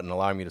R2 button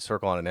allowing me to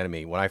circle on an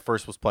enemy when I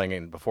first was playing it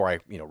and before I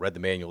read the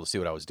manual to see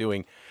what I was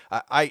doing,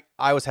 I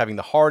was having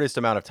the hardest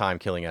amount of time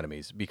killing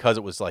enemies because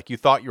it was like you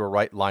thought you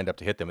were lined up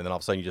to hit them, and then all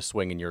of a sudden you just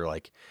swing and you're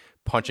like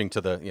punching to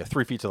the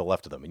 3 feet to the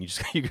left of them, and you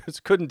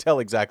just couldn't tell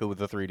exactly with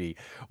the 3D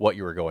what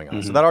you were going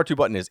on. So that R2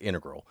 button is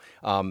integral.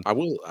 I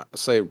will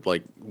say,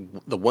 like,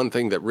 the one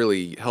thing that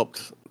really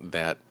helped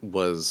that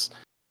was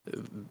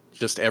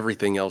just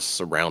everything else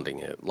surrounding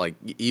it. Like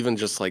even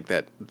just like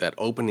that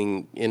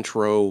opening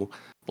intro,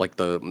 like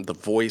the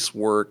voice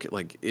work,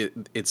 like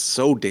it's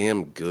so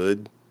damn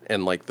good,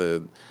 and like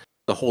the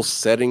whole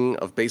setting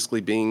of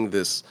basically being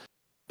this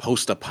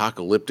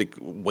post-apocalyptic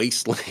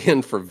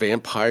wasteland for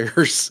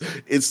vampires.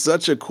 It's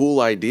such a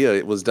cool idea.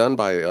 It was done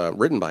by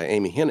written by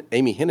Amy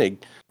Hennig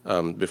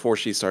before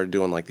she started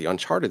doing like the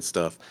Uncharted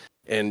stuff,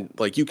 and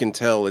like you can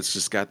tell it's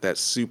just got that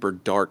super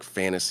dark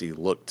fantasy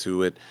look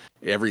to it.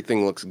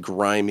 Everything looks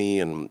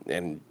grimy, and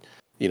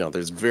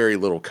there's very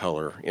little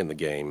color in the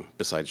game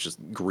besides just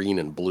green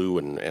and blue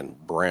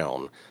and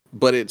brown,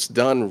 but it's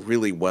done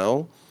really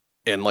well.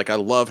 And like I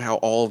love how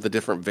all of the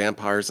different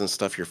vampires and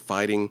stuff you're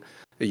fighting,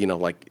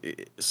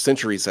 like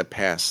centuries have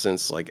passed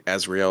since like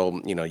Azrael,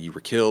 you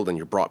were killed and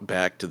you're brought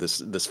back to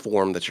this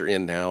form that you're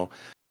in now.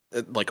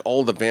 Like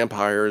all the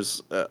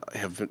vampires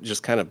have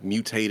just kind of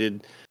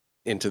mutated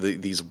into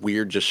these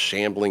weird, just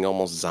shambling,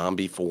 almost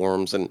zombie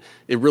forms, and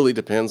it really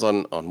depends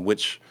on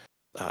which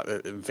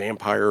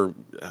vampire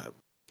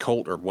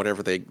cult or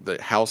whatever the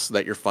house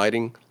that you're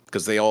fighting,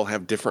 because they all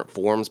have different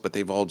forms, but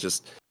they've all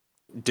just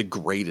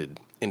degraded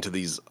into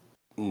these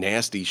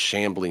nasty,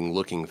 shambling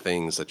looking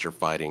things that you're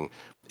fighting.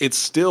 It's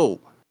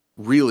still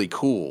really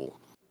cool,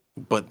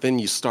 but then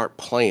you start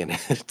playing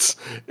it,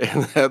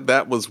 and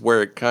that was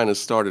where it kind of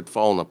started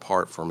falling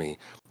apart for me,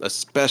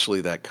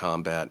 especially that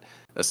combat,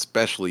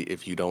 especially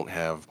if you don't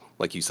have,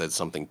 like you said,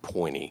 something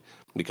pointy,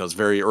 because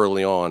very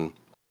early on,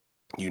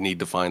 you need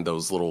to find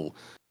those little,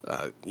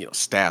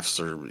 staffs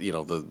or,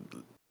 the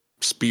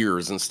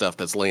spears and stuff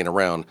that's laying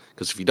around,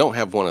 because if you don't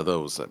have one of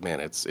those, man,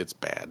 it's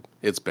bad.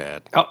 It's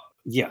bad. Oh,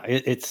 yeah,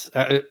 it's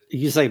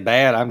you say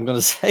bad. I'm going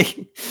to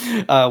say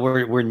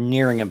we're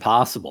nearing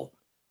impossible.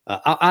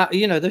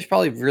 There's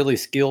probably really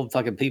skilled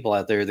fucking people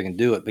out there that can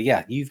do it, but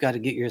yeah, you've got to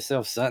get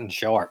yourself something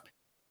sharp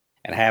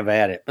and have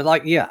at it. But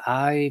like, yeah,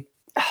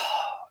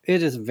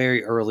 it is a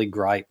very early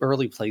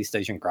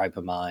PlayStation gripe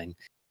of mine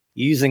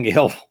using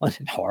L1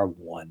 and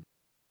R1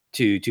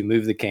 to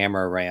move the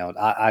camera around.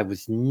 I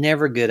was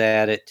never good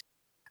at it,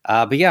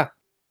 but yeah,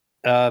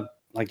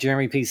 like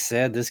Jeremy P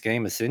said, this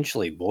game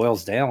essentially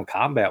boils down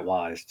combat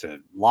wise to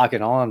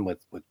locking on with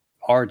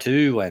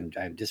R2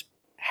 and just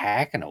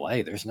hacking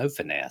away. There's no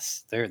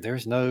finesse.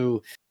 There's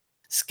no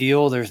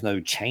skill. There's no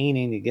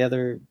chaining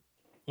together,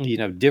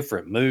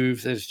 different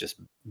moves. It's just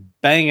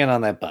banging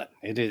on that button.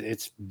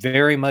 It's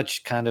very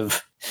much kind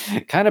of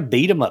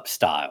beat 'em up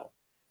style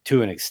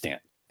to an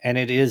extent. And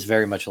it is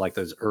very much like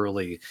those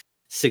early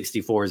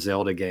 64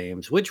 Zelda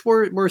games, which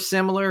were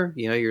similar.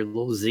 You know, your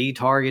little Z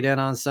target in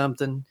on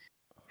something,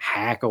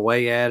 hack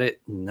away at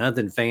it,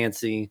 nothing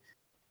fancy,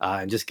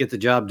 and just get the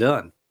job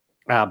done.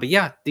 But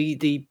yeah,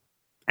 the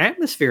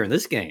atmosphere in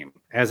this game,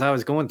 as I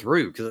was going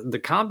through, because the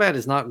combat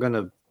is not going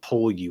to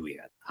pull you in.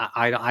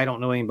 I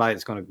don't know anybody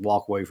that's going to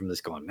walk away from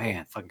this going,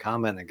 man, fucking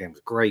combat in that game was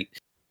great.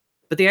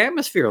 But the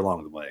atmosphere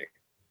along the way,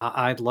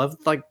 I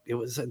loved, like, it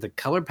was the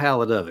color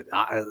palette of it.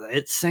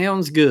 It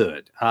sounds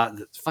good.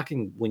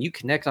 Fucking when you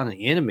connect on an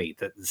enemy,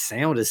 the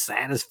sound is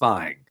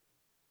satisfying.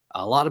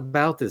 A lot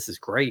about this is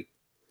great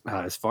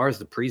as far as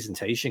the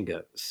presentation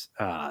goes.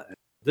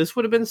 This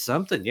would have been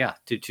something, yeah.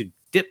 To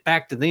dip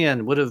back to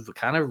then would have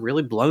kind of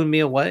really blown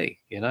me away.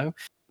 You know,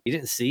 you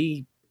didn't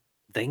see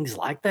things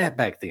like that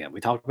back then.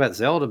 We talked about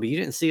Zelda, but you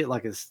didn't see it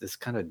like this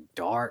kind of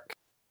dark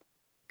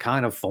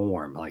kind of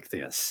form like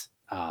this.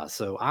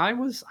 So I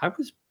was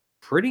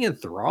pretty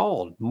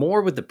enthralled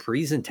more with the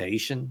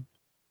presentation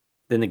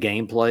than the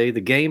gameplay.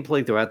 The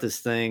gameplay throughout this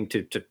thing,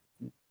 to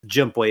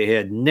jump way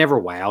ahead,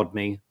 never wowed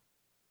me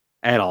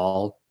at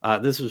all.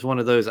 This was one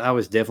of those I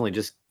was definitely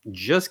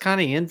just kind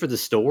of in for the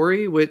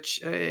story,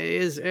 which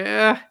is,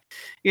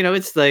 you know,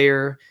 it's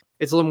there.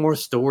 It's a little more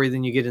story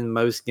than you get in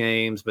most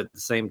games, but at the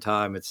same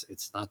time,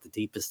 it's not the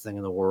deepest thing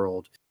in the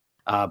world.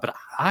 But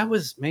I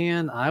was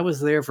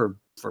there for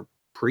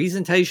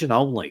presentation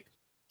only,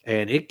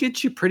 and it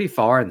gets you pretty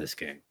far in this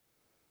game.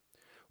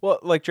 Well,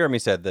 like Jeremy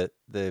said, the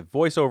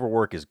voiceover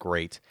work is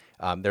great.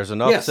 There's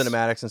enough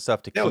cinematics and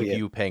stuff to keep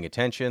you paying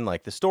attention.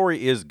 Like, the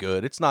story is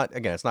good. It's not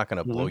going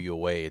to blow you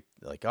away.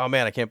 Like, oh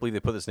man, I can't believe they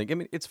put this in. I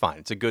mean, it's fine.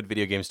 It's a good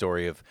video game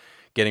story of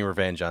getting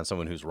revenge on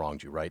someone who's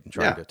wronged you, right? And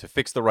trying to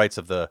fix the rights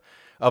of the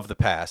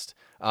past.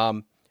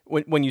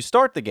 When you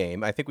start the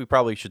game, I think we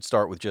probably should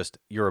start with just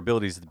your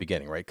abilities at the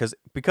beginning, right?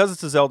 Because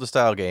it's a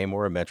Zelda-style game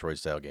or a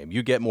Metroid-style game,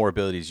 you get more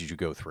abilities as you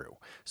go through.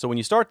 So when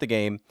you start the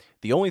game,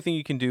 the only thing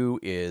you can do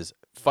is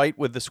fight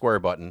with the square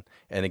button.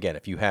 And again,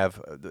 if you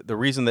have the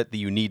reason that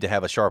you need to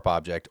have a sharp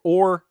object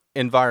or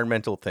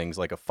environmental things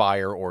like a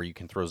fire, or you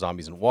can throw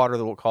zombies in water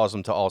that will cause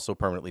them to also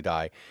permanently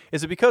die,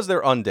 is it because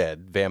they're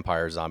undead,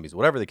 vampires, zombies,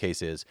 whatever the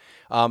case is,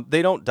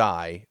 they don't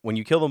die. When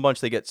you kill them a bunch,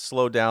 they get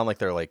slowed down, like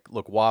they're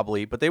look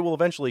wobbly, but they will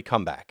eventually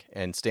come back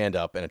and stand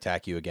up and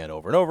attack you again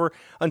over and over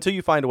until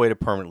you find a way to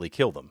permanently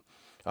kill them.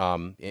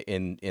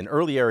 In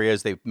early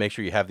areas, they make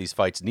sure you have these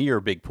fights near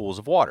big pools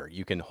of water.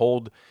 You can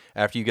hold,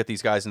 after you get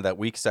these guys into that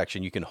weak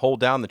section, you can hold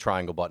down the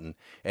triangle button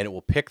and it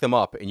will pick them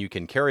up, and you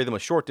can carry them a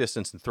short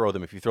distance and throw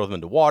them. If you throw them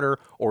into water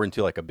or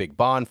into like a big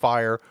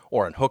bonfire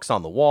or on hooks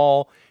on the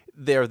wall,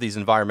 they're these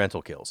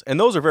environmental kills. And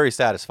those are very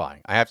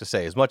satisfying, I have to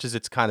say. As much as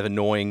it's kind of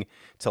annoying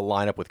to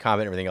line up with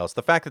combat and everything else,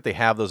 the fact that they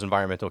have those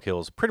environmental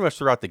kills pretty much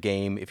throughout the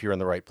game, if you're in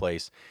the right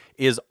place,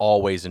 is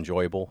always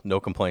enjoyable. No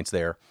complaints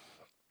there.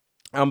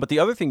 But the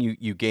other thing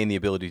you gain the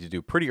ability to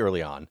do pretty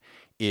early on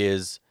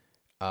is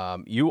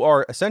you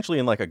are essentially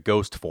in like a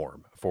ghost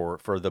form for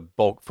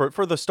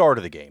the start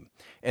of the game.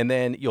 And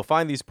then you'll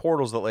find these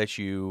portals that let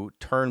you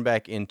turn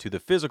back into the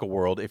physical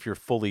world if you're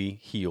fully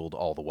healed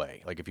all the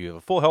way. Like if you have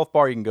a full health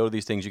bar, you can go to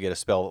these things, you get a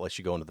spell that lets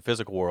you go into the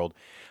physical world.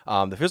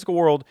 The physical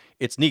world,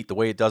 it's neat the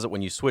way it does it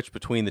when you switch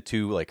between the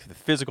two, like the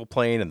physical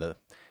plane and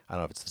I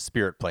don't know if it's the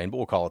spirit plane, but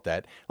we'll call it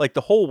that. Like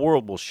the whole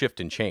world will shift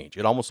and change.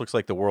 It almost looks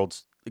like the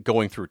world's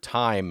going through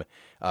time,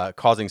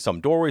 causing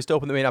some doorways to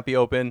open that may not be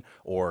open,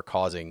 or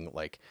causing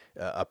like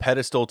a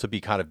pedestal to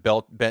be kind of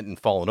bent and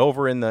fallen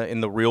over in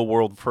the real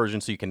world version,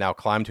 so you can now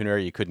climb to an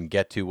area you couldn't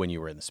get to when you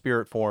were in the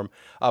spirit form.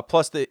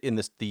 Plus,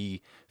 in the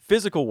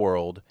physical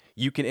world,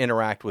 you can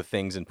interact with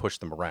things and push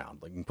them around.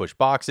 Like you can push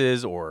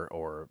boxes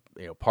or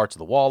parts of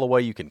the wall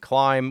away. You can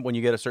climb when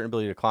you get a certain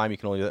ability to climb. You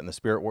can only do that in the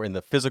spirit or in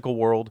the physical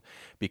world,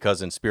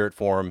 because in spirit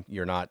form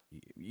you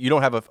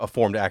don't have a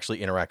form to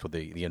actually interact with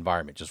the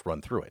environment. Just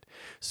run through it.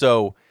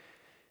 So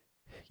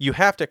you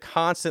have to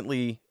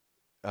constantly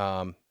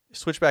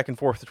switch back and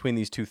forth between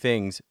these two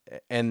things,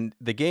 and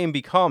the game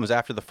becomes,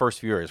 after the first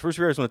few areas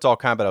when it's all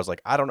combat, I was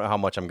like, I don't know how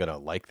much I'm gonna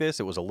like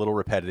this. It was a little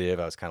repetitive.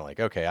 I was kind of like,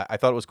 okay, I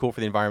thought it was cool for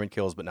the environment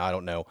kills, but now I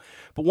don't know.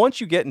 But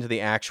once you get into the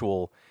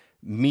actual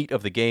meat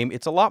of the game,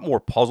 it's a lot more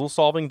puzzle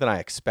solving than I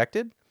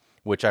expected,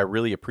 which I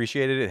really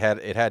appreciated.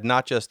 It had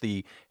not just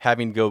the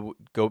having to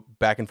go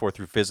back and forth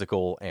through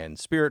physical and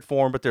spirit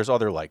form, but there's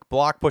other like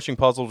block pushing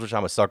puzzles, which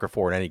I'm a sucker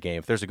for in any game.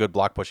 If there's a good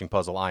block pushing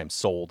puzzle, I am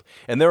sold.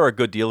 And there are a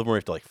good deal of them where you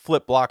have to like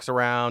flip blocks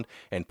around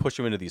and push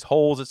them into these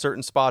holes at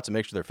certain spots and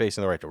make sure they're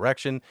facing the right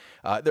direction.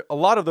 There a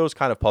lot of those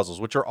kind of puzzles,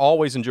 which are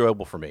always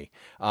enjoyable for me.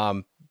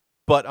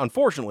 But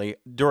unfortunately,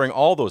 during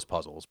all those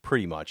puzzles,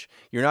 pretty much,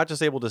 you're not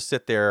just able to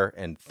sit there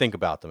and think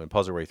about them and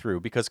puzzle your way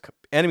through, because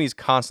enemies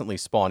constantly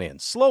spawn in.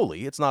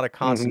 Slowly, it's not a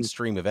constant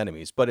stream of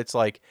enemies, but it's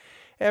like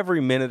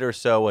every minute or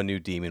so a new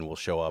demon will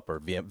show up, or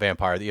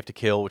vampire that you have to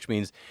kill, which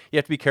means you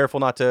have to be careful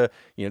not to,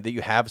 that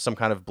you have some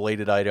kind of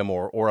bladed item,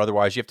 or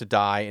otherwise you have to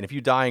die. And if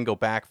you die and go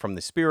back from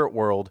the spirit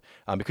world,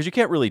 because you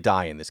can't really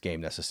die in this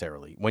game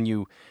necessarily. When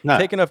you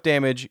take enough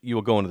damage, you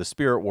will go into the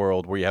spirit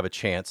world, where you have a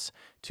chance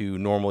to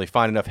normally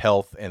find enough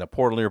health and a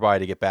portal nearby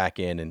to get back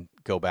in and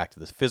go back to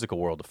the physical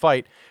world to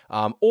fight.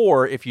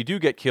 Or if you do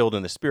get killed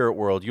in the spirit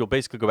world, you'll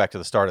basically go back to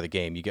the start of the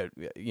game. You get,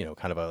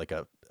 kind of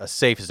a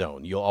safe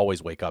zone you'll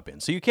always wake up in.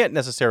 So you can't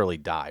necessarily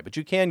die, but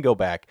you can go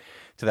back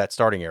to that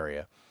starting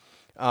area.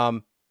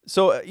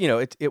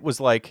 It was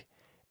like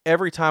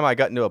every time I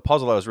got into a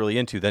puzzle I was really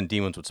into, then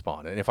demons would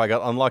spawn. And if I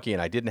got unlucky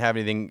and I didn't have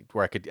anything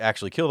where I could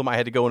actually kill them, I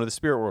had to go into the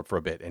spirit world for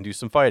a bit and do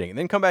some fighting and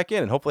then come back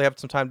in and hopefully have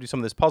some time to do some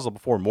of this puzzle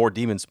before more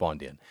demons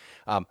spawned in.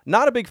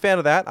 Not a big fan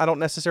of that. I don't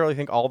necessarily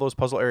think all those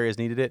puzzle areas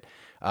needed it.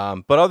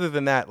 But other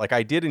than that, like,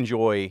 I did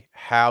enjoy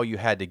how you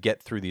had to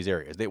get through these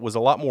areas. It was a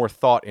lot more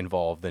thought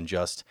involved than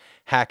just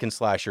hack and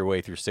slash your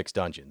way through 6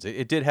 dungeons.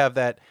 It did have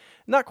that,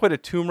 not quite a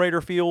Tomb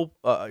Raider feel,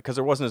 because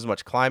there wasn't as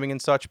much climbing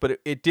and such, but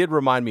it did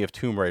remind me of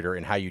Tomb Raider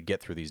and how you'd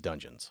get through these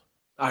dungeons.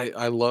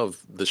 I love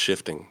the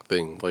shifting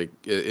thing. Like,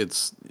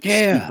 it's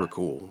Yeah. super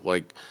cool.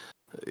 Like,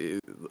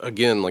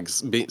 again, like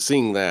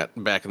seeing that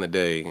back in the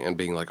day and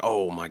being like,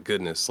 oh my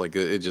goodness, like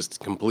it just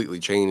completely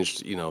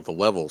changed, the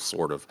level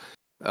sort of.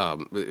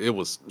 It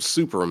was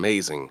super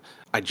amazing.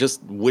 I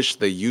just wish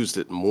they used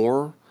it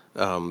more.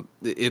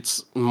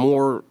 It's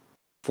more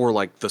for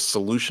like the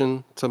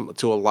solution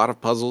to a lot of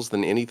puzzles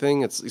than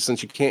anything. It's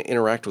since you can't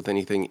interact with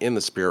anything in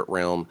the spirit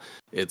realm,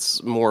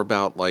 it's more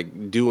about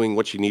like doing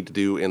what you need to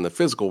do in the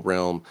physical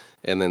realm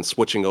and then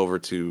switching over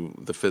to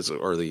the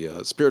physical or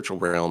the spiritual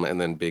realm and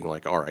then being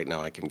like, all right,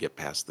 now I can get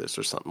past this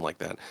or something like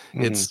that.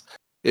 Mhm.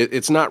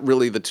 It's not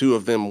really the two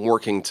of them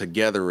working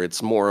together.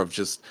 It's more of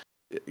just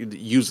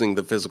using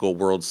the physical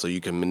world so you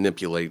can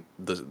manipulate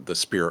the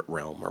spirit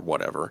realm or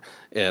whatever.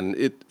 And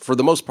it, for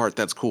the most part,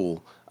 that's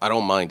cool. I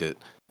don't mind it.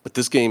 But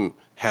this game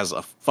has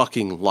a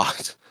fucking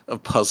lot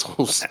of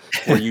puzzles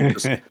where you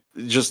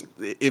just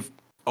if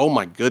oh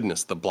my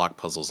goodness, the block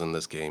puzzles in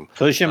this game.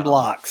 Pushing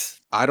blocks.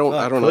 I don't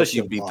know if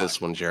you pushing beat block.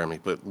 this one, Jeremy,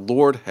 but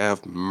Lord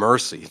have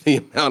mercy, the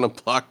amount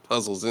of block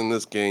puzzles in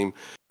this game.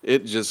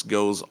 It just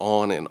goes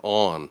on and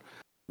on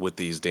with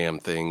these damn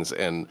things.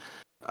 And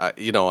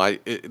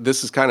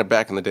this is kind of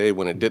back in the day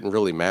when it didn't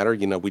really matter.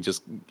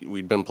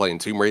 We'd been playing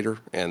Tomb Raider,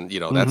 and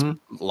that's Mhm.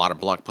 a lot of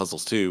block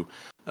puzzles too.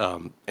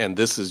 And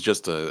this is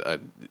just the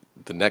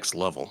next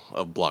level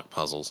of block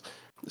puzzles.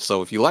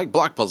 So if you like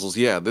block puzzles,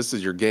 yeah, this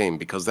is your game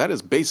because that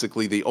is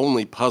basically the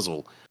only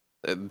puzzle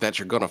that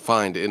you're going to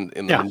find in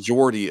the Yeah.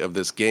 majority of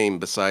this game,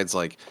 besides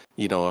like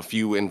a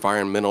few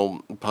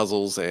environmental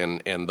puzzles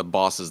and the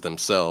bosses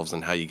themselves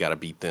and how you got to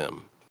beat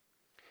them.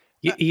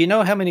 You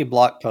know how many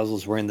block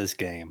puzzles were in this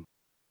game?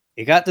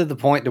 It got to the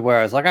point to where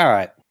I was like, all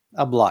right,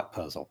 a block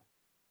puzzle.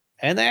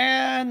 And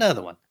then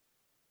another one.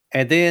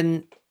 And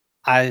then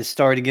I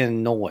started getting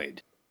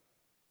annoyed.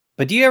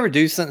 But do you ever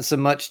do something so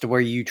much to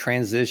where you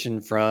transition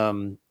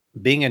from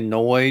being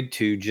annoyed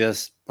to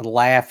just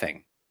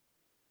laughing?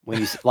 When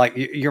you like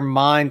your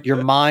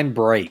mind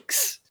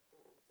breaks.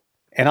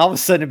 And all of a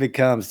sudden it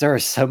becomes, there are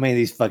so many of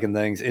these fucking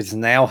things. It's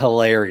now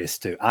hilarious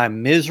too.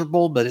 I'm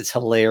miserable, but it's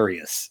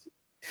hilarious.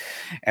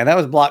 And that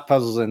was block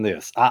puzzles in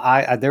this.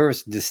 I there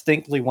was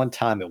distinctly one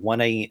time at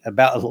 1 a.m.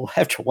 about a little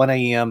after 1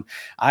 a.m.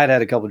 I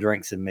had a couple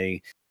drinks in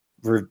me.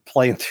 We're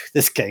playing through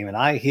this game, and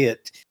I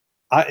hit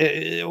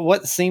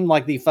what seemed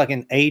like the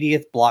fucking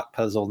 80th block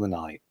puzzle of the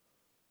night.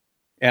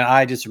 And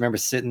I just remember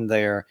sitting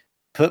there,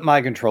 put my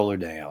controller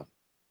down,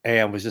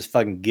 and was just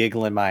fucking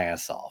giggling my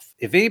ass off.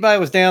 If anybody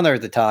was down there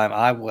at the time,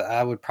 I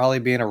would probably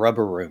be in a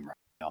rubber room right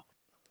now.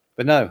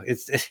 But no,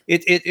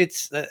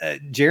 it's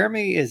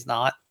Jeremy is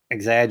not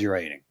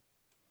exaggerating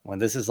when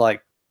this is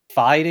like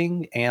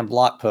fighting and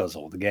block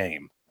puzzle, the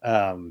game.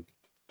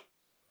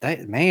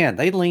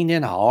 They leaned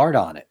in hard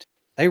on it.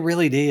 They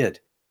really did.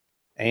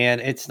 And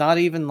it's not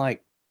even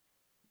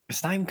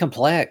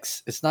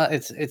complex.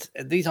 It's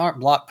these aren't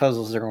block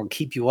puzzles that are going to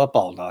keep you up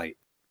all night.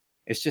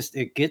 It's just,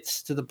 it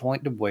gets to the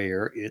point to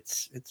where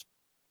it's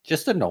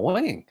just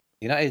annoying.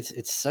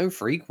 It's so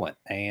frequent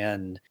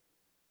and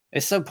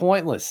it's so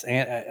pointless.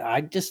 And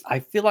I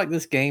feel like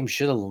this game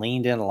should have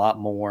leaned in a lot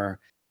more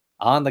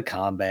on the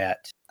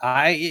combat.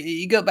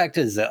 You go back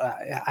to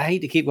Zelda. I hate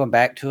to keep going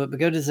back to it, but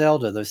go to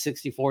Zelda, those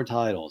 64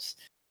 titles.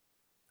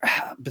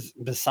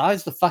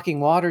 Besides the fucking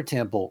water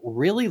temple,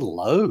 really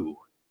low.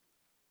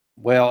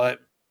 Well,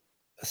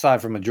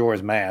 aside from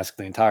Majora's Mask,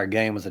 the entire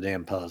game was a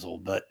damn puzzle.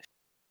 But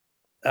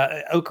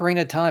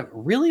Ocarina of Time,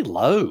 really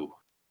low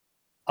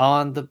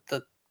on the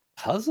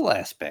puzzle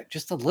aspect.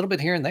 Just a little bit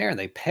here and there, and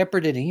they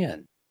peppered it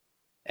in.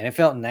 And it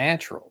felt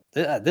natural.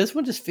 This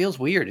one just feels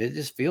weird. It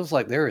just feels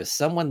like there is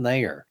someone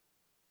there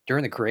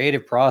during the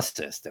creative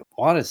process that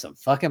wanted some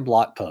fucking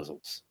block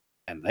puzzles.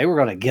 And they were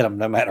going to get them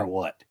no matter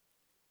what.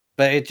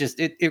 But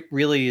it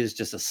really is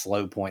just a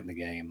slow point in the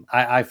game.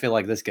 I feel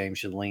like this game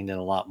should lean in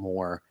a lot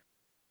more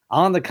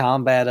on the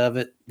combat of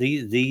it.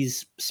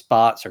 These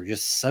spots are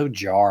just so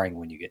jarring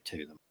when you get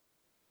to them.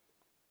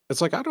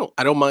 It's like I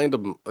don't mind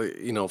them,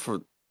 for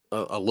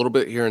a little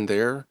bit here and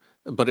there,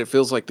 but it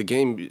feels like the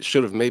game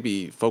should have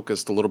maybe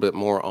focused a little bit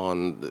more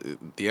on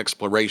the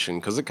exploration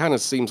because it kind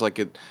of seems like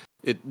it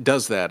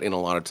does that in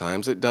a lot of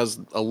times. It does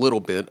a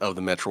little bit of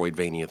the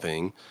Metroidvania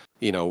thing,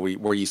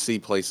 where you see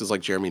places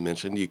like Jeremy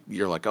mentioned,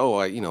 you're like,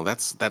 oh,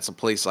 that's a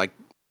place I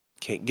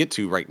can't get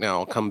to right now.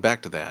 I'll come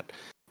back to that.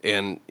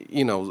 And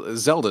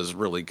Zelda's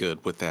really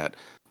good with that,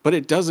 but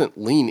it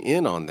doesn't lean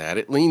in on that.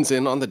 It leans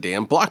in on the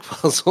damn block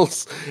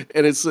puzzles,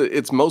 and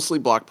it's mostly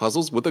block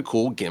puzzles with a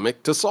cool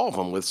gimmick to solve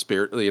them with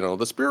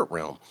the spirit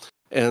realm.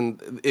 And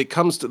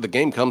the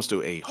game comes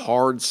to a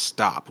hard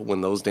stop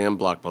when those damn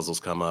block puzzles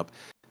come up.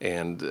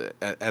 And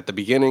at the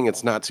beginning,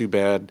 it's not too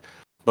bad,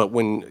 but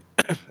when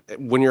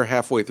you're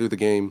halfway through the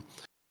game,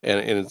 and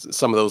it's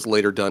some of those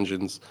later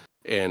dungeons,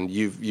 and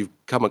you've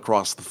come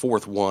across the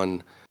fourth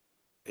one,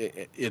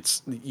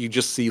 you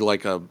just see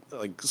like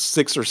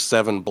 6 or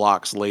 7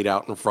 blocks laid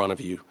out in front of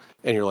you,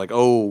 and you're like,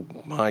 oh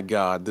my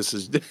god, this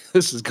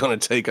is going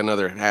to take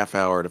another half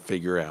hour to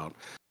figure out.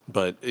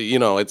 But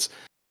it's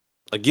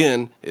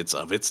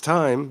of its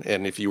time,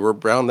 and if you were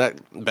around that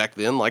back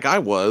then, like I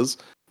was,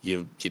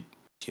 you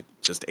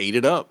just ate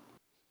it up.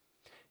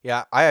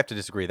 Yeah, I have to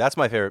disagree. That's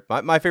my favorite.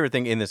 My favorite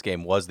thing in this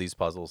game was these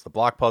puzzles, the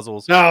block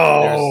puzzles.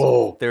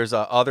 No, there's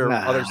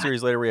other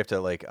series later where you have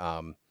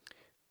to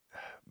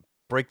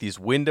break these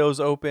windows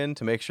open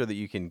to make sure that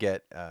you can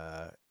get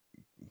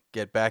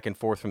back and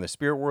forth from the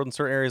spirit world in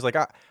certain areas. Like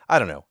I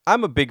don't know.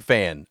 I'm a big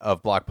fan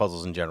of block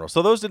puzzles in general,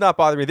 so those did not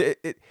bother me.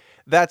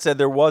 That said,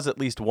 there was at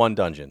least one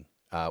dungeon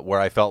where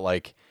I felt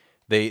like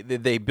they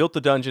built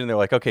the dungeon and they're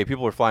like, okay,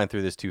 people are flying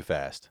through this too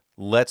fast.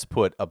 Let's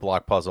put a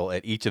block puzzle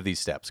at each of these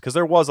steps, because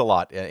there was a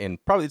lot,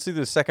 and probably it's either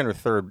the second or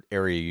third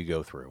area you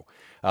go through.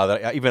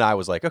 That even I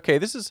was like, okay,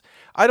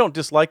 I don't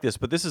dislike this,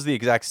 but this is the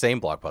exact same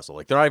block puzzle.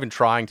 Like, they're not even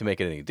trying to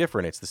make it any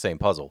different. It's the same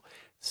puzzle.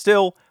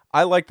 Still,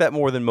 I like that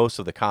more than most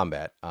of the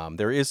combat.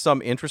 There is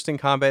some interesting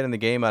combat in the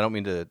game. I don't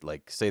mean to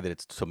say that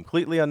it's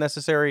completely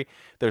unnecessary.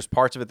 There's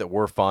parts of it that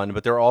were fun,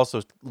 but there are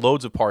also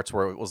loads of parts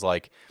where it was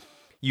like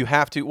you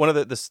have to. One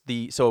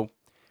of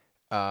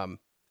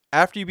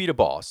after you beat a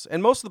boss,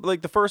 and most of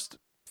the first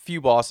few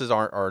bosses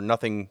are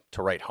nothing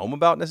to write home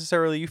about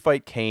necessarily. You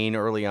fight Kain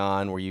early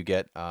on, where you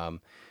get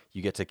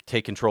to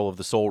take control of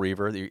the Soul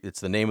Reaver. It's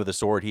the name of the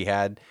sword he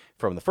had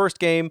from the first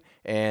game,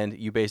 and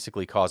you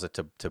basically cause it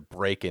to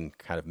break and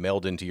kind of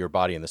meld into your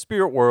body in the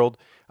spirit world.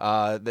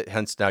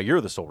 Hence, now you're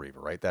the Soul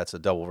Reaver, right? That's a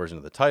double version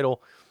of the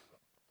title.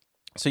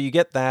 So you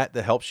get that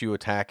helps you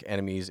attack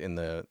enemies in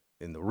the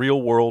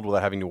real world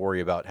without having to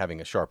worry about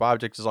having a sharp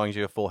object as long as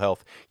you have full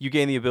health. You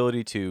gain the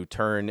ability to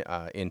turn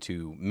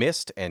into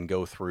mist and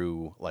go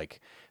through like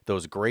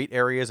those great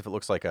areas. If it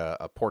looks like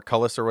a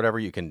portcullis or whatever,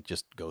 you can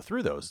just go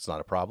through those. It's not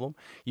a problem.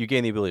 You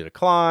gain the ability to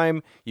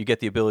climb. You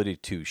get the ability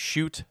to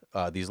shoot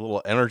these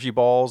little energy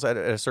balls at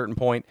a certain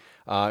point,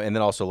 and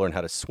then also learn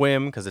how to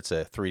swim, because it's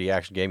a 3D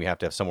action game. You have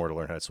to have somewhere to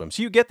learn how to swim.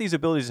 So you get these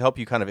abilities to help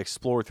you kind of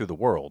explore through the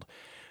world.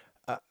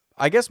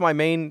 I guess my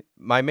main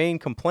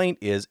complaint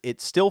is it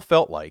still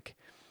felt like,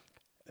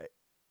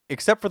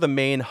 except for the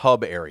main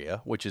hub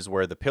area, which is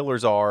where the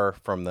pillars are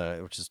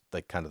which is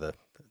like kind of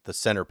the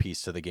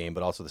centerpiece to the game,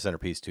 but also the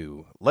centerpiece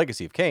to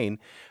Legacy of Kain.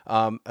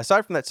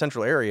 Aside from that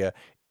central area,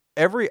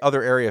 every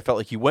other area felt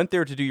like you went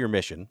there to do your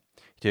mission,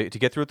 to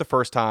get through it the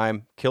first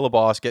time, kill a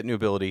boss, get new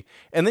ability,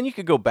 and then you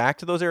could go back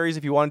to those areas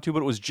if you wanted to,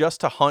 but it was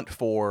just to hunt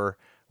for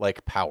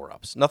like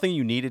power-ups. Nothing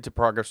you needed to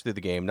progress through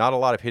the game. Not a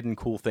lot of hidden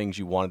cool things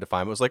you wanted to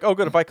find. It was like, oh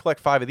good, if I collect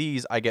 5 of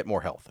these, I get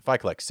more health. If I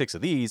collect 6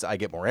 of these, I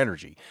get more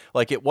energy.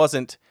 Like, it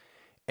wasn't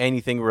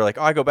anything where like,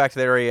 oh, I go back to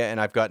that area and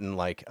I've gotten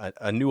like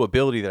a new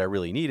ability that I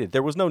really needed.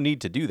 There was no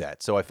need to do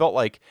that. So I felt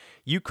like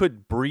you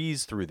could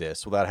breeze through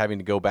this without having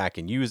to go back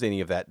and use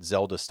any of that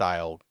Zelda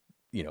style,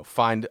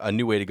 find a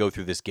new way to go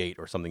through this gate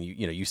or something.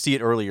 You see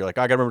it early, you're like,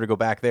 I gotta remember to go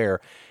back there.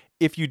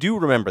 If you do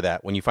remember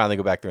that when you finally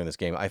go back there in this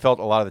game, I felt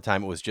a lot of the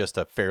time it was just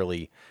a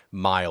fairly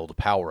mild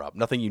power up.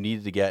 Nothing you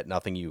needed to get,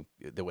 nothing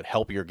that would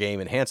help your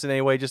game enhance in any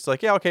way. Just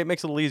like, yeah, okay, it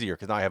makes it a little easier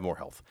because now I have more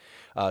health.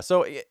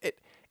 So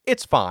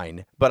it's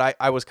fine, but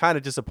I was kind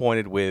of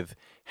disappointed with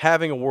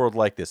having a world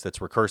like this that's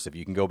recursive.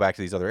 You can go back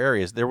to these other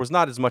areas. There was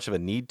not as much of a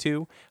need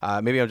to.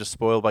 Maybe I'm just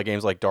spoiled by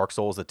games like Dark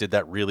Souls that did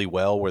that really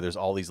well, where there's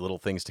all these little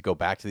things to go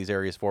back to these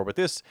areas for. But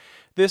this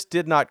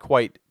did not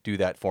quite do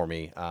that for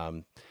me.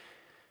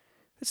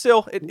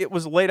 Still, it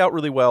was laid out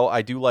really well.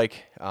 I do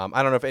like,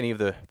 I don't know if any of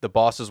the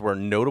bosses were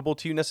notable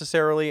to you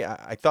necessarily.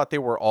 I thought they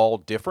were all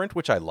different,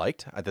 which I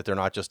liked, that they're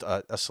not just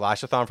a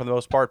slash-a-thon for the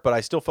most part, but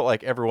I still felt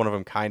like every one of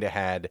them kind of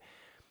had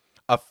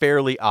a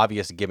fairly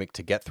obvious gimmick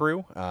to get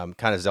through,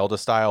 kind of Zelda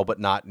style,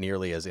 but not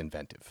nearly as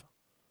inventive.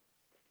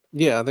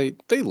 Yeah,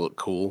 they look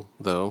cool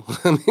though.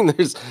 I mean,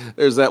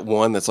 there's that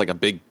one that's like a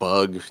big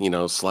bug,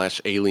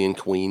 / alien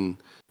queen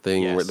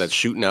thing where that's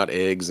shooting out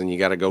eggs, and you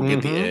got to go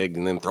get the egg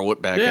and then throw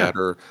it back at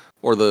her.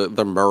 Or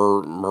the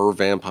mer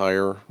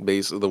vampire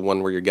base, the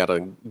one where you got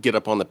to get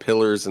up on the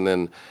pillars and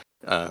then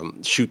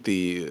shoot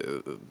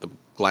the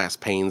glass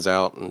panes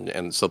out,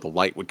 and so the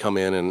light would come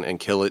in and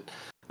kill it.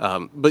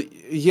 But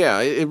yeah,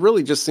 it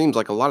really just seems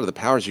like a lot of the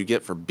powers you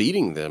get for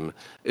beating them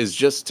is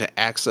just to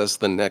access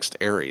the next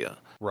area.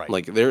 Right.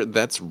 Like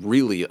that's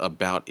really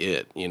about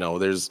it.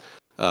 There's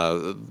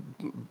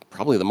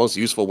Probably the most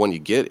useful one you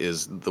get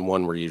is the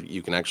one where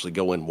you can actually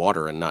go in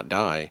water and not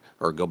die,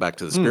 or go back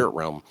to the spirit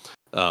realm.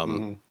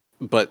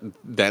 But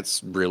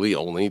that's really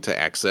only to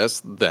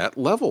access that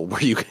level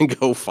where you can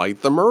go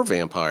fight the mer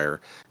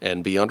vampire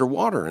and be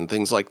underwater and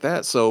things like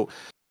that. So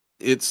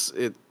it's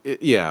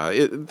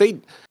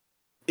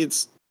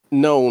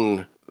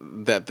known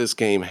that this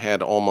game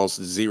had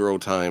almost zero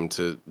time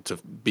to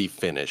be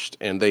finished,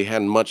 and they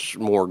had much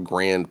more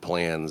grand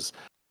plans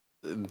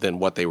than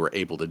what they were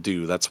able to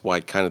do. That's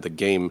why kind of the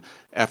game,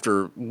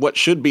 after what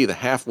should be the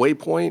halfway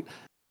point,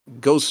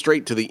 goes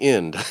straight to the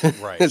end.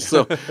 Right.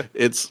 So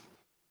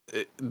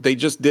they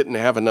just didn't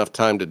have enough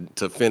time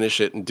to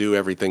finish it and do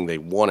everything they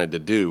wanted to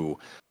do.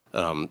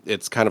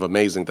 It's kind of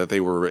amazing that they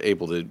were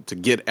able to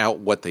get out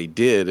what they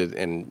did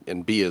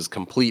and be as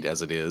complete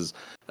as it is.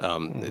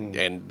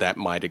 And that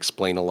might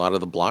explain a lot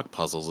of the block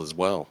puzzles as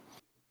well.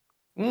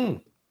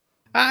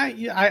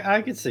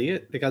 I could see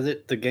it because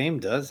the game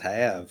does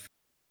have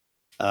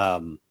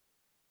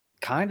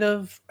kind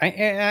of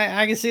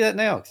I can see that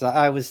now because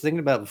I was thinking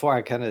about it before.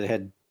 I kind of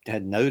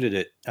had noted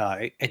it.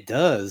 It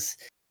does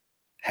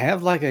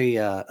have like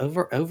a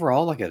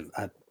overall like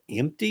a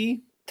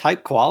empty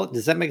type quality.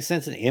 Does that make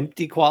sense? An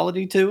empty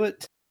quality to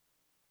it.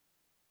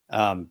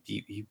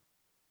 You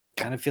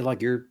kind of feel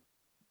like you're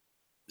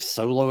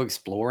solo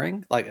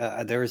exploring. Like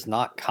there is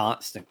not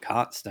constant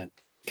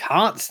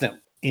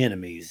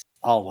enemies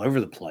all over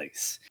the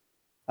place.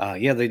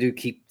 Yeah, they do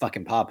keep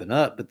fucking popping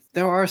up, but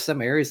there are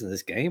some areas in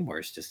this game where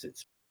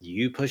it's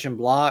you pushing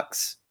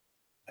blocks,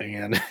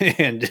 and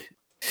and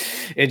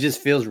it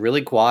just feels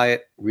really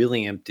quiet,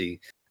 really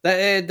empty. That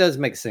it does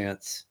make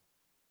sense,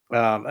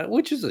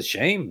 which is a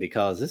shame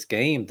because this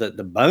game, the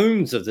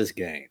bones of this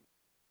game,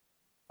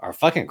 are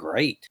fucking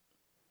great.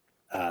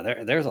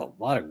 There's a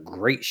lot of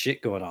great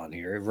shit going on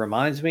here. It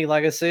reminds me,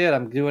 like I said,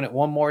 I'm doing it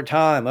one more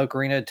time.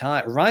 Ocarina of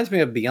Time. It reminds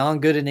me of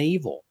Beyond Good and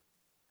Evil.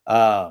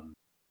 I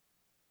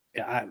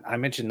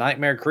mentioned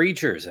Nightmare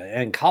Creatures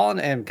and calling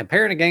and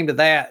comparing a game to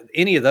that,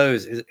 any of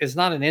those is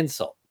not an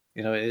insult.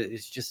 You know,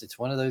 it's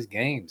one of those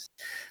games,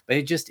 but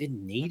it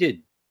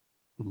needed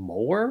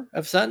more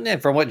of something.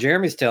 And from what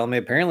Jeremy's telling me,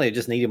 apparently it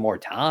just needed more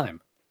time.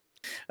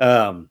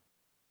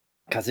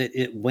 Because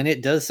it when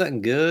it does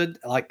something good,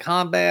 like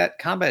combat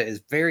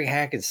is very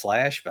hack and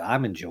slash, but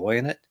I'm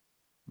enjoying it.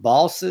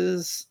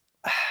 Bosses,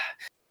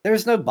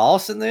 there's no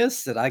boss in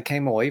this that I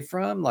came away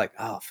from like,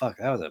 oh fuck,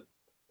 that was an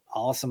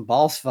awesome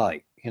boss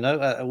fight. You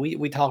know,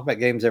 we talk about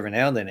games every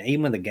now and then.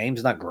 Even when the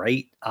game's not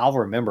great, I'll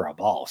remember a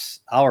boss.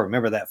 I'll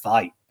remember that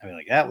fight. I mean,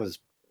 like that was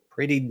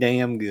pretty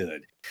damn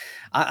good.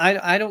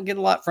 I don't get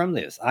a lot from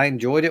this. I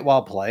enjoyed it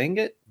while playing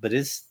it, but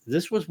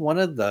this was one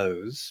of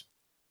those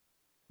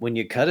when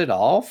you cut it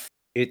off,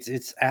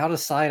 it's out of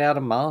sight, out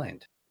of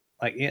mind.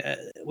 Like,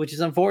 which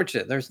is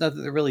unfortunate. There's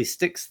nothing that really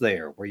sticks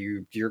there where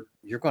you're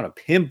going to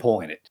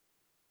pinpoint it.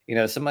 You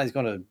know, somebody's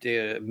going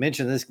to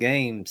mention this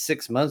game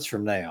 6 months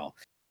from now,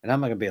 and I'm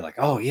going to be like,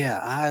 "Oh yeah,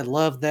 I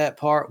love that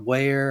part."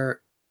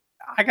 Where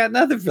I got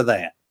nothing for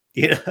that.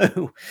 You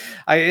know,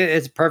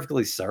 it's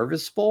perfectly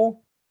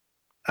serviceable.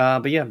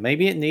 But yeah,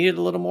 maybe it needed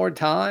a little more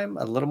time,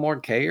 a little more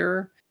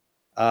care.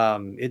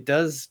 It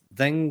does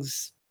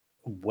things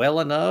well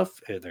enough.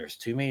 There's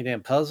too many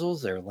damn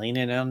puzzles. They're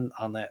leaning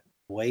on that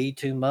way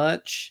too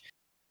much.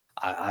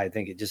 I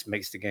think it just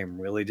makes the game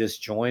really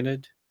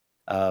disjointed.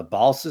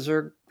 Bosses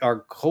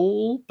are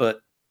cool,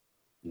 but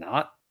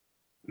not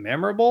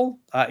memorable.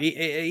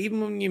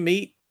 Even when you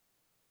meet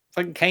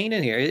fucking Kain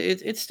in here,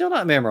 it's still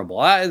not memorable.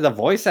 The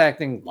voice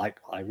acting, like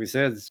we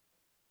said, is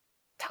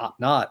top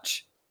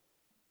notch,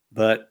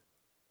 but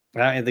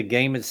the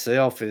game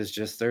itself is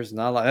just there's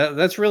not like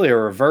that's really a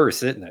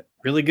reverse, isn't it?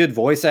 Really good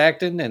voice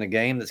acting in a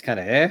game that's kind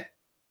of eh.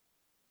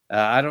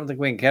 I don't think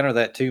we encounter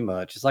that too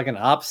much. It's like an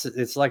opposite.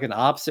 It's like an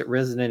opposite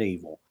Resident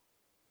Evil.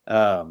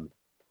 Um,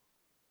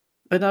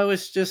 but no,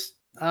 it's just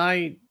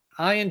I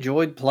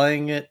enjoyed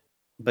playing it,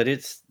 but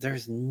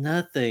there's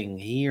nothing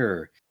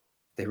here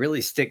that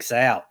really sticks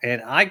out.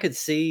 And I could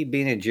see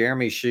being in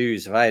Jeremy's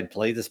shoes if I had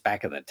played this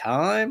back at the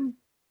time.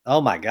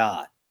 Oh my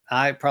god,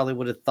 I probably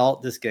would have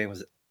thought this game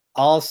was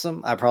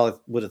awesome. I probably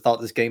would have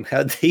thought this game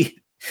had the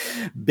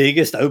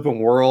biggest open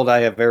world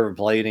I have ever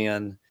played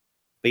in.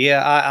 But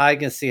yeah, I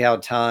can see how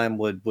time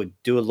would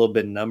do a little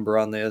bit of number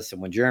on this. And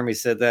when Jeremy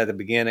said that at the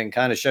beginning,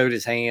 kind of showed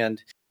his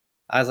hand,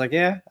 I was like,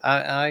 yeah,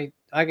 I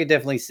could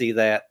definitely see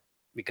that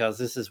because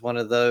this is one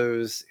of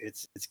those.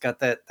 It's got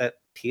that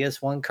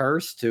PS1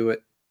 curse to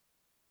it,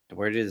 to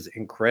where it is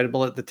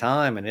incredible at the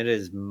time and it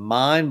is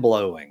mind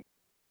blowing.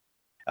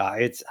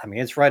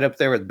 It's right up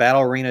there with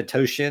Battle Arena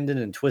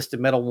Toshinden and Twisted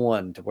Metal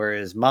 1, to where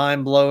it is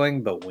mind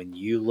blowing. But when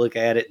you look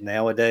at it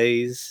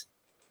nowadays,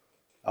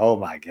 oh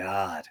my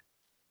god.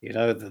 You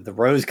know, the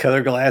rose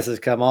colored glasses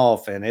come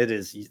off, and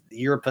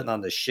you're putting on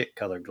the shit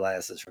colored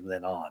glasses from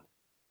then on.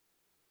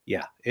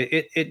 Yeah,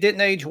 it didn't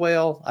age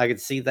well. I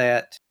could see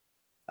that.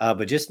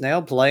 But just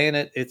now playing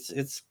it,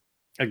 it's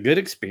a good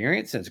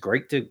experience, and it's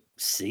great to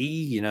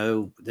see, you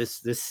know,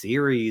 this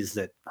series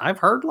that I've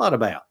heard a lot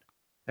about.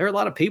 There are a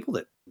lot of people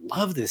that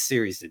love this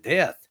series to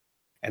death.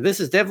 And this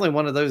is definitely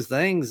one of those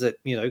things that,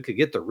 could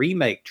get the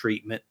remake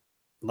treatment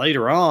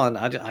later on.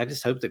 I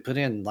just hope they put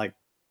in like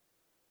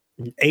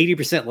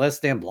 80% less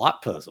damn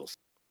block puzzles.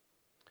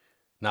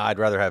 No, I'd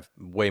rather have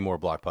way more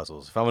block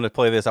puzzles. If I'm going to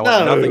play this, I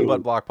want nothing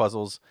but block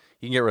puzzles.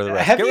 You can get rid of the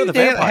rest. Get rid of the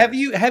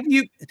vampires. Have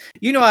you,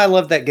 I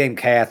love that game,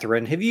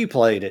 Catherine. Have you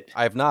played it?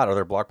 I have not. Are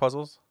there block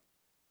puzzles?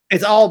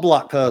 It's all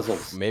block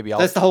puzzles. Maybe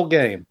that's the whole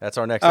game. That's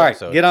our next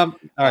episode. Get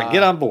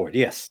on board.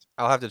 Yes.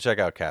 I'll have to check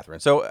out Catherine.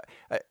 So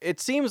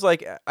it seems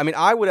like,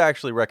 I would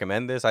actually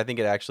recommend this. I think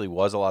it actually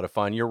was a lot of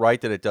fun. You're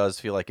right that it does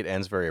feel like it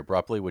ends very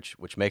abruptly,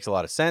 which makes a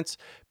lot of sense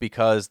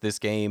because this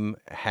game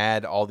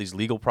had all these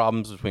legal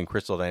problems between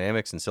Crystal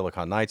Dynamics and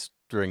Silicon Knights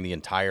during the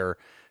entire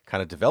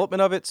kind of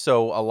development of it.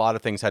 So a lot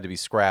of things had to be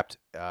scrapped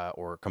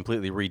or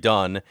completely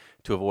redone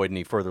to avoid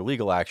any further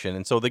legal action.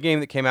 And so the game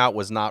that came out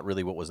was not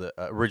really what was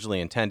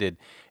originally intended.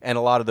 And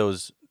a lot of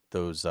those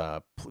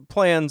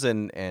plans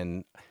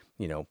and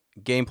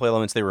gameplay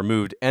elements they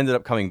removed ended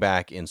up coming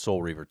back in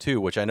Soul Reaver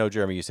 2, which I know,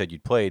 Jeremy, you said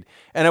you'd played.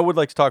 And I would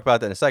like to talk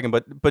about that in a second.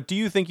 But do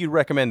you think you'd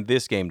recommend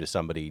this game to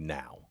somebody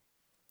now?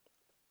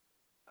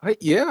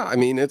 Yeah, I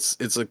mean, it's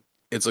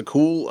a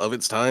cool of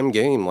its time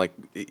game. Like,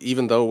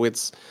 even though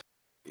it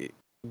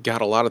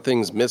got a lot of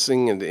things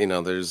missing and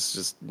there's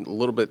just a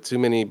little bit too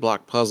many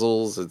block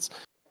puzzles, it's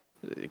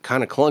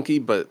kind of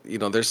clunky, but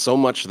there's so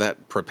much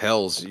that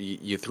propels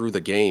you through the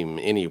game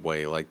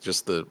anyway. Like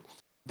just the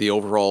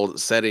overall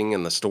setting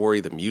and the story,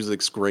 the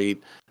music's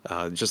great,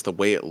 just the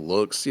way it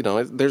looks,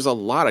 there's a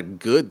lot of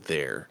good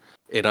there.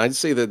 And I'd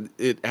say that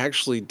it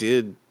actually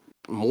did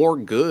more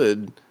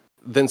good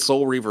than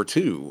Soul Reaver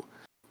 2,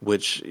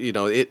 which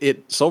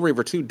Soul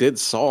Reaver 2 did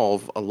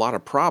solve a lot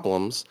of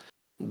problems.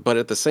 But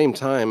at the same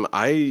time,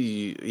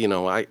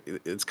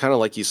 it's kind of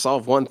like you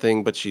solve one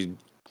thing, but you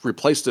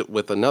replaced it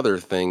with another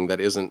thing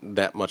that isn't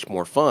that much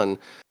more fun.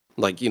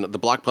 Like, the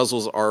block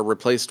puzzles are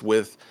replaced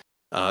with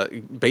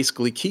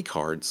basically key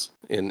cards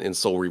in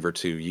Soul Reaver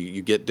 2.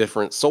 You get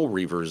different Soul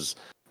Reavers.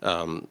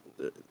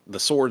 The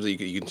swords,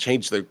 you can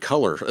change their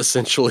color,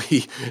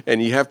 essentially,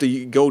 and you have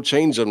to go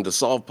change them to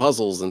solve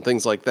puzzles and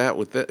things like that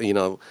with it,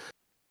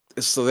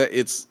 so that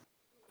it's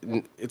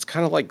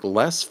kind of like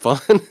less fun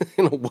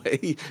in a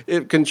way.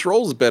 It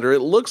controls better.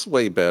 It looks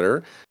way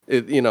better.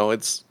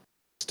 It's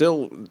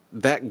still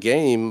that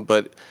game,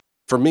 but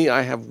for me,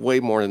 I have way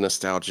more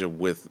nostalgia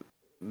with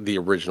the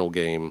original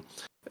game.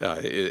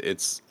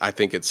 I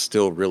think it's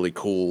still really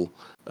cool,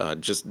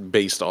 just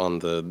based on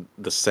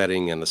the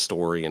setting and the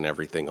story and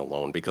everything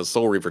alone. Because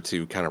Soul Reaver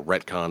 2 kind of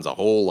retcons a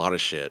whole lot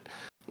of shit,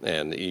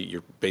 and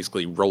you're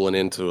basically rolling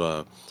into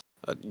a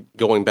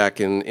going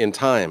back in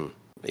time.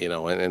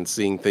 And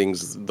seeing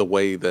things the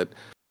way that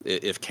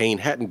if Kain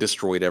hadn't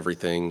destroyed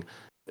everything,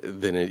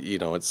 then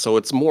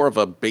it's more of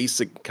a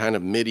basic kind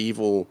of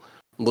medieval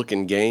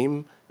looking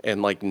game.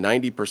 And like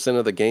 90%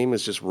 of the game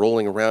is just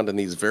rolling around in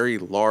these very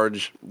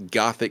large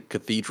Gothic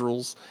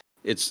cathedrals.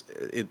 I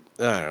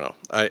don't know.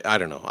 I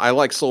don't know. I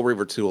like Soul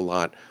Reaver 2 a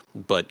lot,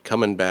 but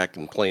coming back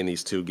and playing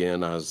these two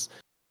again, I was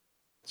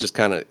just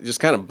kind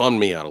of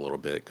bummed me out a little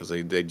bit because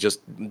they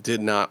just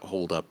did not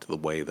hold up to the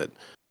way that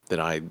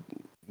I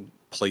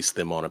place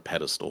them on a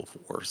pedestal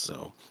for.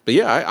 So, but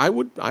yeah,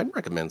 I'd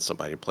recommend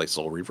somebody play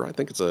Soul Reaver. I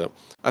think it's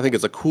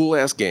a cool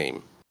ass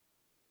game.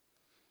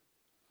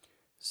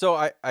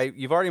 So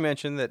you've already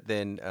mentioned that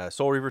then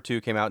Soul Reaver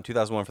 2 came out in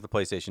 2001 for the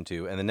PlayStation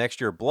 2, and the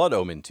next year Blood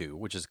Omen 2,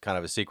 which is kind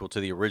of a sequel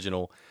to the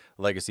original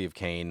Legacy of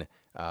Kain,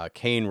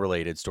 Kain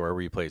related story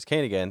where you play as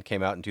Kain again,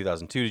 came out in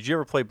 2002. Did you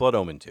ever play Blood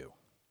Omen 2?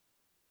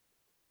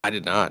 I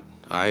did not.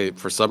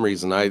 For some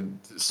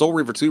reason, Soul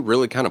Reaver 2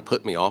 really kind of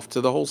put me off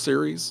to the whole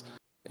series.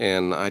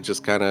 And I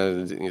just kind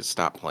of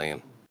stopped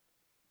playing.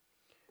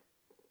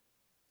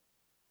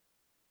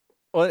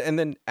 Well, and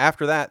then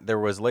after that, there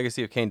was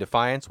Legacy of Kain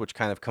Defiance, which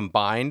kind of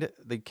combined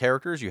the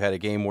characters. You had a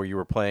game where you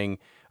were playing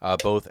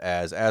both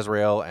as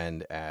Azrael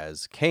and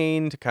as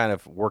Kain to kind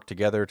of work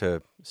together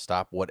to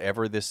stop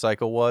whatever this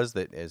cycle was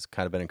that has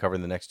kind of been uncovered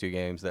in the next two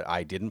games that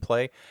I didn't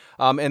play.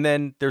 And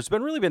then there's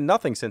really been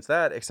nothing since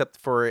that except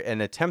for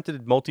an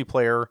attempted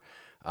multiplayer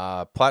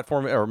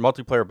platform or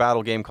multiplayer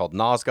battle game called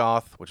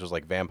Nosgoth, which was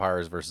like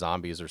vampires versus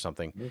zombies or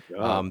something,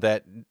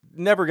 that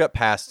never got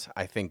past,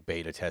 I think,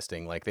 beta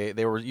testing. Like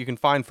they were, you can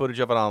find footage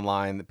of it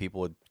online that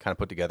people had kind of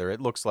put together.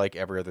 It looks like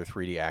every other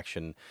 3D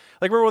action.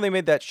 Like, remember when they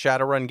made that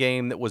Shadowrun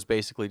game that was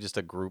basically just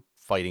a group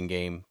fighting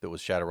game that was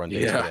Shadowrun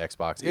based for the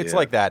Xbox? It's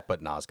like that,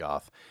 but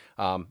Nosgoth.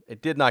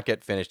 It did not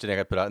get finished, didn't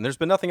get put out, and there's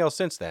been nothing else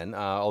since then.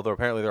 Although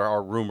apparently there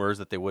are rumors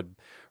that they would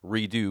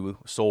redo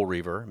Soul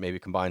Reaver, maybe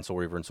combine Soul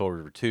Reaver and Soul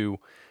Reaver 2,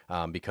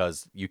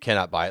 because you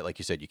cannot buy it. Like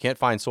you said, you can't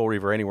find Soul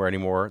Reaver anywhere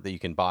anymore that you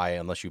can buy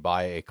unless you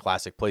buy a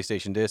classic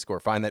PlayStation disc or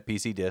find that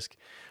PC disc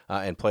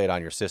and play it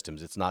on your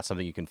systems. It's not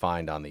something you can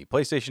find on the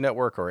PlayStation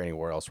Network or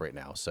anywhere else right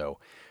now. So,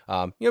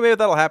 maybe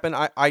that'll happen.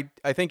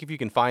 I think if you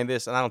can find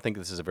this, and I don't think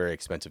this is a very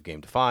expensive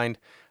game to find,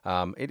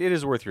 it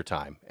is worth your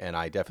time, and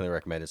I definitely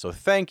recommend it. So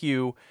thank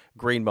you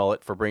Green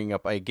Mullet, for bringing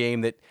up a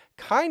game that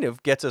kind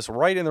of gets us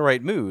right in the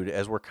right mood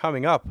as we're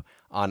coming up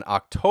on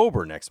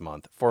October next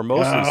month for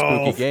mostly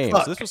spooky games.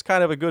 Fuck. This was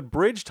kind of a good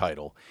bridge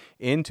title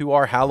into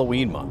our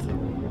Halloween month.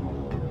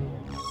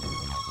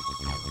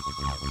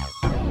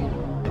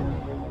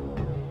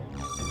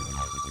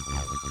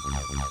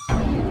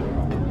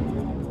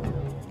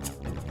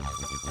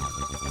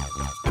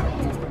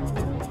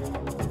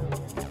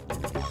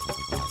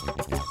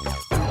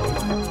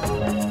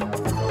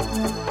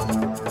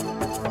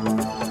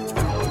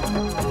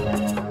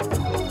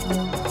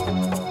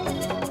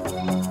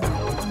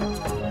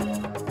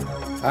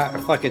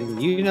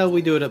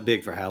 We do it up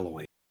big for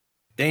Halloween.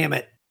 Damn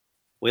it.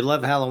 We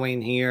love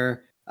Halloween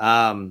here.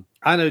 I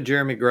know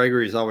Jeremy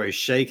Gregory is always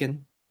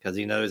shaking because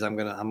he knows I'm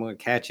gonna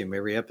catch him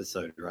every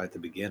episode right at the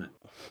beginning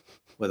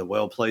with a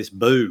well-placed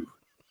boo.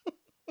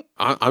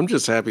 I'm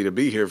just happy to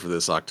be here for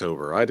this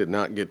October. I did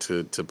not get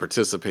to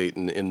participate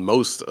in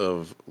most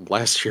of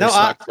last year's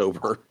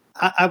October.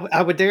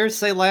 I would dare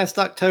say last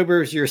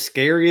October is your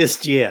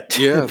scariest yet.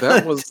 Yeah,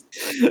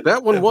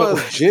 that one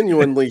was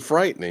genuinely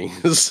frightening.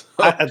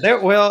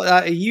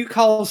 You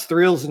caused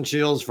thrills and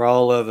chills for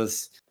all of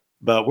us,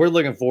 but we're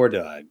looking forward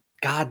to a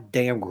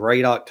goddamn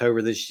great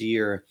October this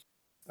year.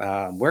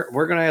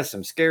 We're gonna have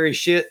some scary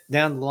shit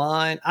down the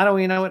line. I don't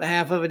even know what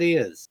half of it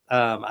is.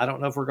 I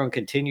don't know if we're gonna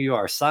continue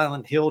our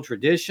Silent Hill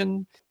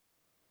tradition.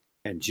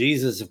 And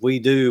Jesus, if we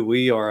do,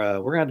 we're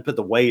gonna have to put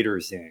the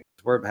waiters in.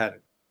 We're about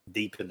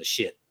deep in the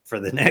shit for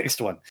the next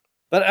one.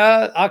 But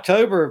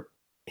October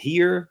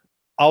here,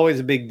 always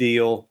a big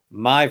deal.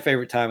 My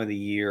favorite time of the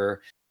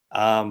year.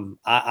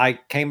 I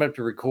came up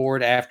to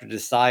record after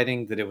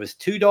deciding that it was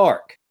too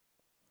dark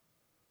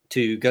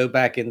to go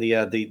back in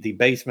the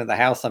basement of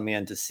the house I'm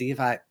in to see if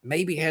I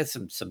maybe had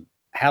some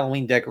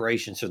Halloween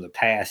decorations from the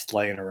past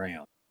laying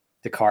around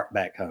to cart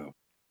back home.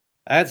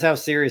 That's how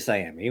serious I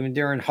am. Even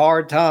during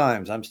hard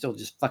times, I'm still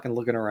just fucking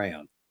looking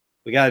around.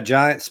 We got a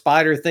giant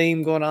spider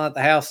theme going on at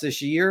the house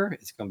this year.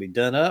 It's going to be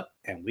done up,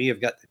 and we have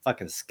got the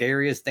fucking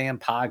scariest damn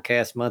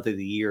podcast month of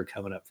the year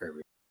coming up for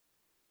everyone.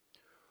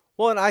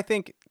 Well, and I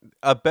think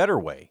a better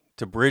way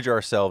to bridge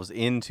ourselves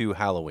into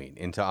Halloween,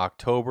 into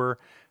October,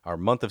 our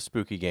month of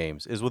spooky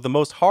games, is with the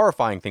most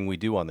horrifying thing we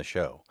do on the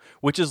show,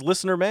 which is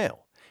listener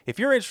mail. If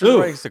you're interested in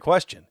writing us a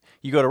question,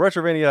 you go to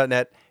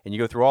retrovania.net and you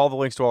go through all the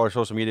links to all our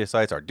social media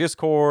sites, our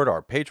Discord,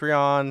 our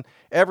Patreon,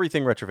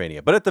 everything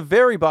Retrovania. But at the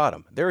very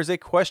bottom, there is a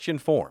question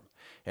form.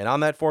 And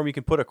on that form, you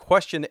can put a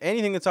question,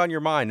 anything that's on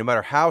your mind, no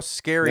matter how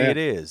scary it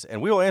is.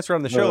 And we will answer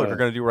on the show like we're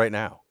going to do right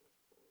now.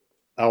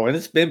 Oh, and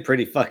it's been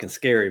pretty fucking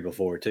scary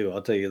before, too.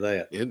 I'll tell you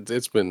that.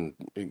 It's been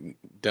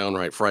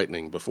downright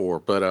frightening before.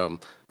 But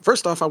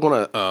first off, I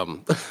want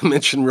to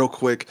mention real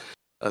quick,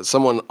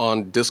 someone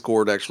on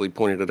Discord actually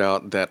pointed it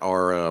out that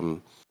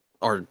our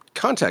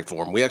contact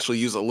form, we actually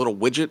use a little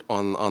widget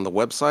on the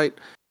website.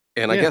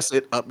 And I guess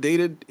it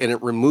updated and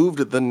it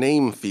removed the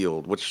name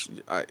field, which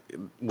I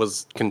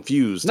was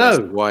confused as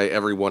to why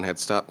everyone had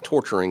stopped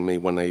torturing me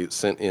when they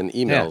sent in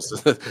emails.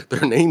 Yeah.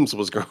 Their names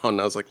was gone. And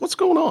I was like, what's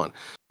going on?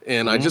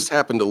 And I just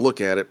happened to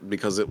look at it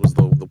because it was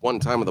the one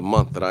time of the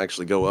month that I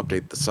actually go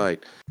update the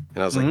site.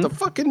 And I was like, the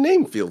fucking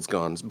name field's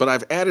gone. But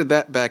I've added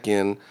that back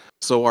in.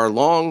 So our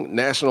long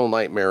national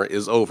nightmare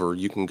is over.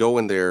 You can go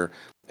in there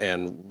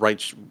and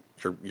write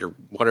your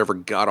whatever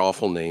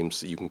god-awful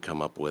names you can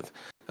come up with.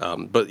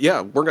 But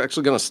yeah, we're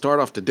actually going to start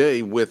off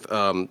today with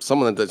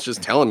someone that's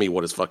just telling me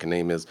what his fucking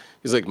name is.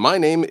 He's like, my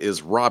name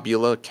is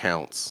Robula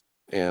Counts.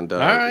 And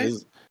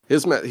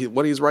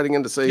what he's writing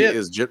in to say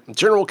is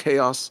General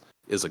Chaos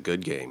is a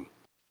good game.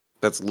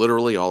 That's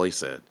literally all he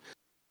said.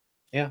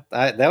 Yeah,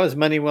 that was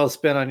money well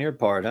spent on your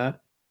part, huh?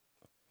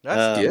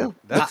 I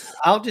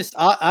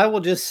will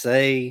just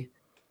say,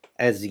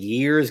 as the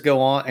years go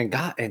on,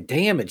 and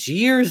damn, it's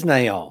years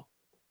now.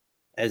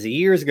 As the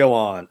years go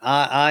on,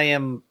 I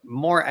am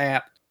more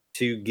apt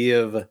to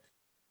give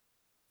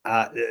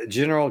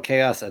General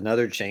Chaos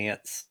another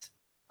chance.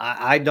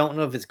 I don't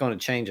know if it's going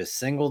to change a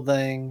single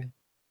thing.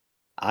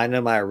 I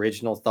know my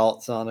original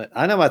thoughts on it.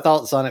 I know my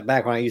thoughts on it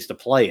back when I used to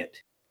play it.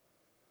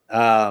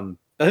 But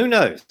who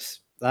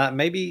knows?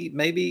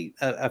 Maybe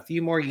a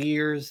few more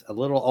years, a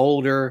little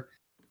older,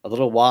 a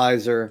little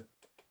wiser.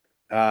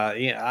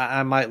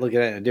 I might look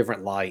at it in a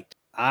different light.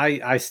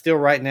 I still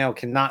right now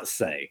cannot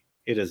say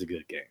it is a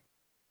good game.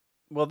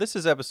 Well, this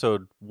is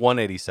episode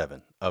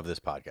 187 of this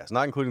podcast,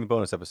 not including the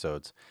bonus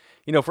episodes.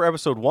 You know, for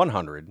episode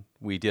 100,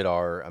 we did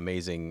our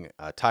amazing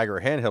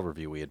Tiger handheld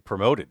review we had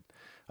promoted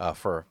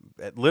for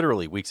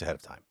literally weeks ahead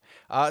of time.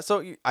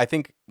 So I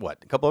think, a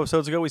couple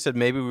episodes ago, we said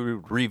maybe we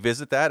would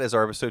revisit that as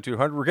our episode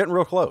 200. We're getting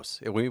real close.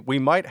 We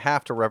might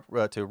have to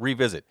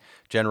revisit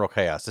General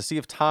Chaos to see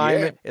if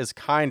time is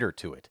kinder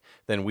to it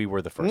than we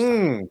were the first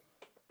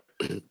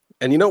time.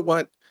 And you know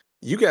what?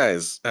 You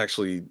guys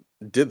actually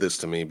did this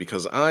to me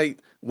because I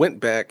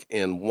went back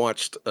and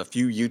watched a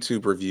few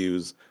YouTube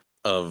reviews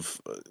of,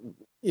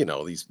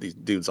 these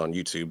dudes on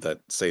YouTube that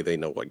say they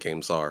know what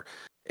games are.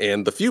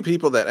 And the few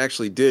people that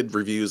actually did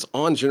reviews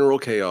on General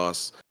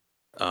Chaos,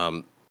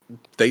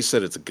 they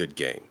said it's a good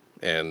game.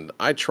 and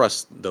I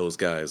trust those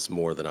guys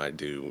more than I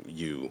do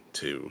you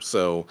two.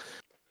 So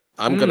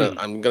I'm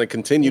gonna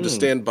continue to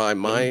stand by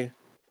my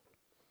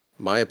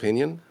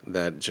opinion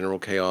that General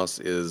Chaos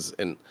is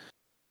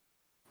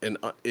a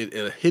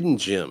hidden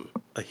gem,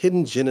 a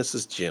hidden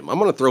Genesis gem. I'm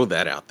gonna throw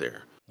that out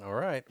there. All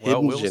right. Well,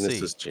 Hidden we'll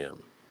Genesis see.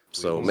 gem.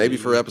 So will maybe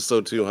see. for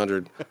episode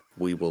 200,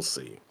 we will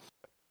see.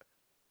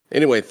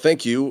 Anyway,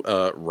 thank you,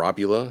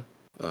 Robula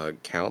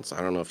Counts.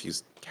 I don't know if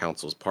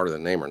Counts was part of the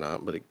name or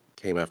not, but it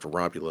came after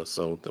Robula,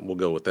 so we'll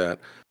go with that.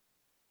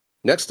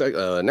 Next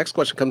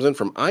question comes in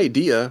from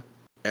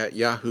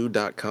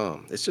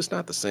idea@yahoo.com. It's just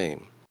not the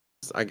same.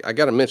 I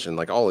got to mention,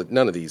 like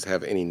none of these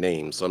have any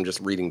names, so I'm just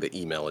reading the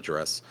email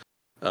address.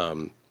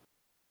 And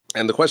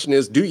the question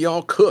is, do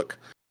y'all cook?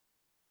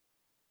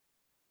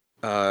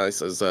 It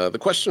says the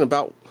question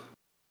about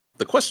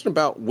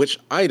which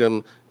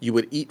item you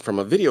would eat from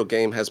a video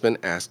game has been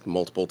asked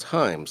multiple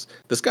times.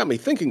 This got me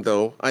thinking,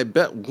 though. I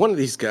bet one of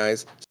these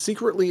guys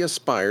secretly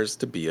aspires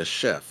to be a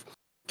chef.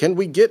 Can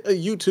we get a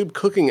YouTube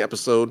cooking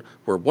episode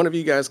where one of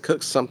you guys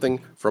cooks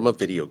something from a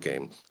video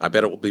game? I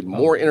bet it will be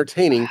more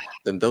entertaining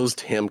than those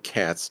damn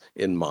cats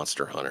in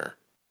Monster Hunter.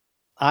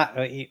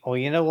 Well,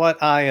 you know what?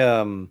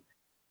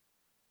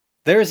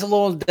 There's a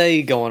little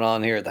day going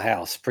on here at the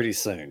house pretty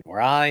soon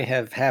where I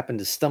have happened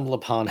to stumble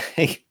upon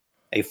a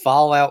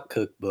Fallout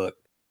cookbook,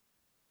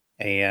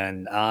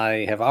 and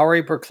I have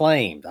already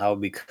proclaimed I will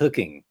be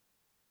cooking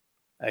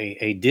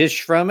a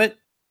dish from it.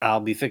 I'll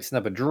be fixing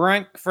up a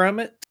drink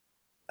from it,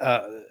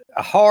 a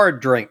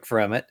hard drink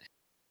from it,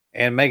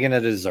 and making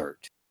a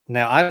dessert.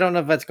 Now, I don't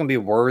know if that's going to be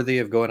worthy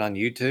of going on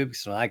YouTube,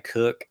 because when I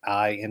cook,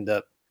 I end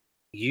up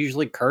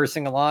usually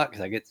cursing a lot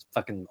because I get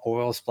fucking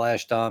oil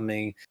splashed on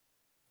me.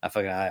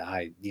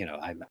 I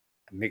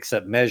mix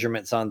up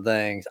measurements on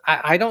things.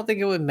 I don't think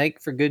it would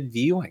make for good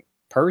viewing,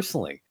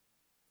 personally,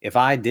 if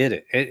I did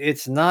it.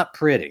 It's not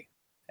pretty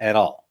at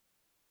all.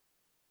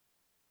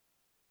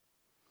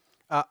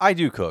 I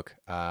do cook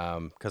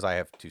because I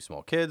have 2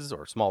 small kids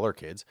or smaller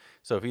kids.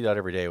 So if you did that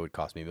every day, it would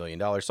cost me $1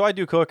 million. So I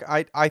do cook.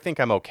 I think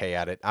I'm okay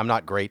at it. I'm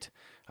not great.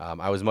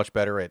 I was much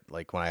better at,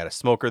 like, when I had a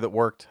smoker that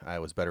worked, I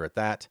was better at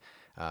that.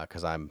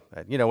 Because when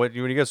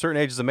you get a certain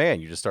age as a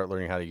man, you just start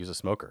learning how to use a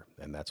smoker,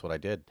 and that's what I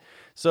did.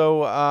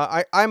 So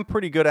I'm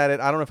pretty good at it.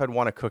 I don't know if I'd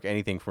want to cook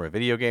anything from a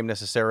video game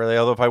necessarily,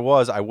 although if I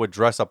was, I would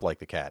dress up like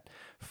the cat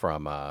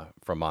from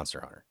Monster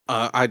Hunter.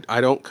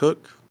 I don't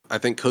cook. I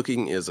think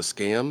cooking is a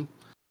scam.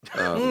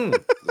 A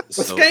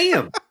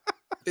scam.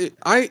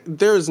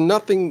 There's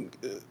nothing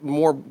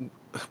more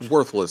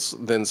worthless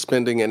than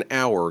spending an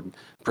hour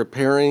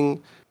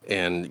preparing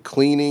and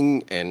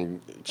cleaning and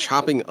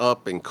chopping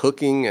up and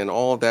cooking and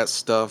all of that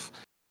stuff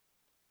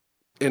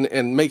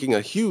and making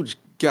a huge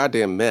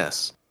goddamn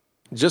mess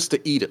just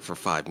to eat it for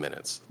 5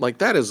 minutes. Like,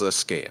 that is a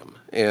scam.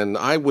 And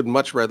I would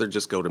much rather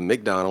just go to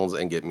McDonald's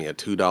and get me a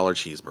 $2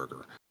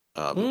 cheeseburger.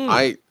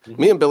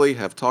 Me and Billy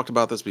have talked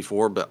about this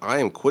before, but I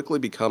am quickly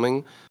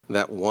becoming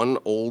that one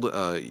old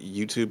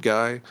YouTube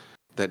guy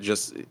that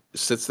just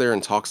sits there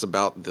and talks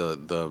about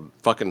the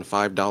fucking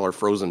 $5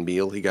 frozen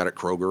meal he got at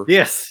Kroger.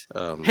 Yes.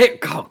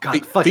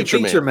 Fucking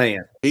Feature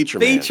Man.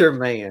 Feature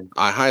Man.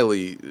 I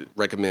highly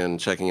recommend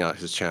checking out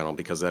his channel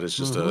because that is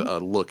just a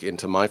look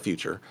into my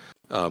future.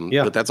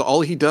 But that's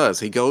all he does.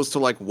 He goes to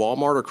like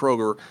Walmart or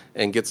Kroger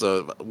and gets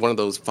one of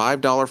those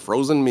 $5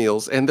 frozen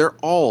meals, and they're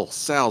all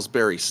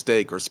Salisbury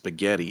steak or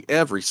spaghetti,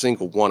 every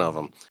single one of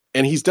them.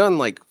 And he's done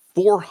like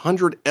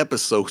 400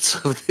 episodes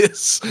of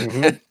this.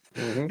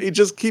 He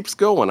just keeps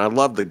going. I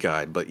love the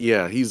guy, but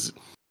yeah,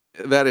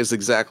 that is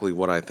exactly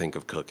what I think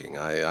of cooking.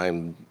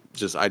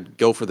 I'd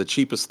go for the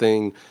cheapest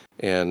thing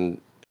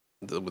and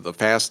the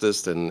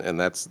fastest, and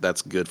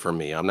that's good for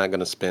me. I'm not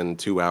going to spend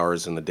 2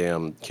 hours in the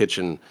damn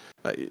kitchen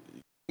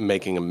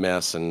making a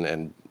mess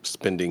and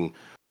spending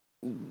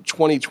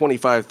 $20, $25,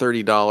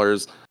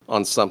 $30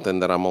 on something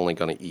that I'm only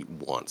going to eat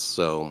once.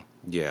 So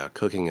yeah,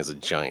 cooking is a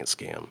giant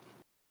scam.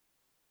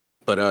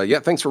 But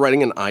yeah, thanks for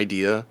writing an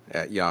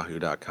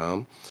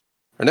idea@yahoo.com.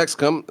 Our next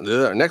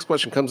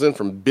question comes in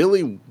from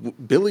Billy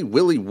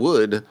Willie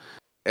Wood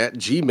at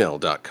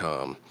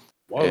gmail.com.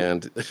 Whoa.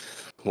 And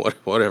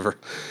whatever.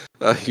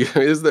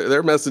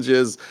 Their message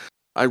is,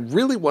 I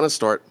really want to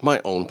start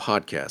my own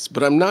podcast,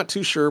 but I'm not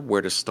too sure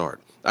where to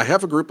start. I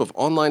have a group of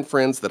online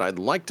friends that I'd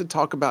like to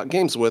talk about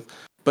games with,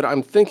 but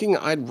I'm thinking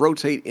I'd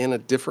rotate in a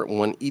different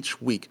one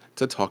each week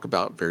to talk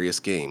about various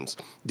games.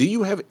 Do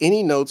you have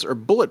any notes or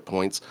bullet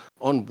points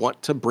on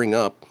what to bring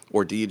up,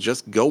 or do you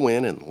just go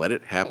in and let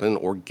it happen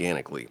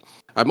organically?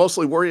 I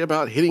mostly worry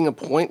about hitting a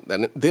point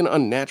and then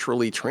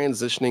unnaturally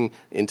transitioning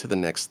into the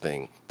next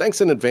thing.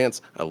 Thanks in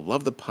advance. I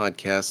love the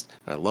podcast,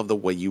 and I love the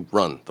way you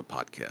run the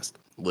podcast.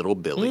 Little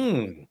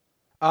Billy.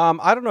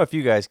 I don't know if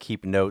you guys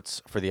keep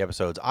notes for the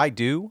episodes. I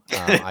do.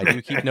 I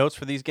do keep notes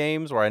for these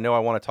games where I know I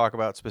want to talk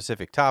about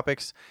specific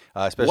topics,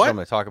 especially I'm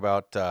going to talk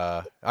about.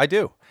 I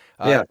do.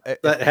 Yeah.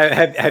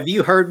 Have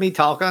you heard me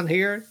talk on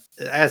here?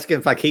 Asking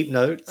if I keep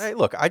notes. Hey,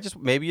 look,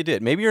 maybe you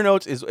did. Maybe your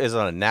notes is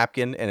on a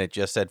napkin and it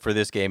just said for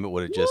this game, it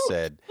would have just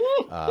said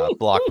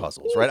block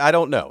puzzles, right? I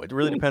don't know. It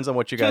really depends on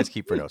what you guys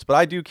keep for notes. But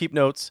I do keep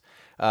notes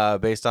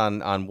based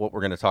on what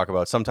we're going to talk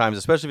about. Sometimes,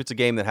 especially if it's a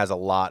game that has a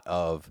lot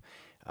of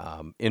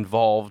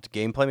involved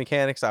gameplay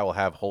mechanics, I will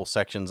have whole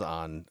sections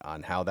on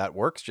how that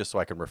works, just so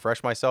I can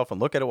refresh myself and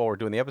look at it while we're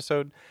doing the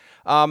episode.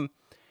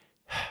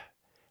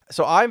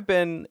 So I've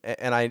been,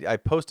 and I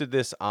posted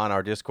this on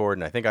our Discord,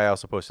 and I think I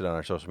also posted it on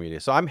our social media.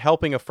 So I'm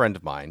helping a friend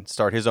of mine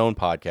start his own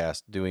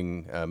podcast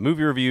doing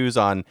movie reviews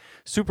on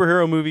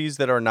superhero movies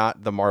that are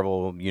not the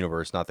Marvel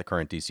universe, not the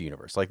current DC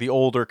universe, like the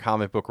older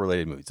comic book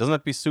related movies. It doesn't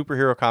have to be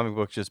superhero comic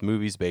books, just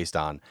movies based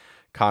on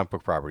comic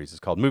book properties. It's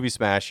called Movie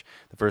Smash.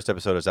 The first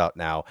episode is out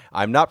now.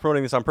 I'm not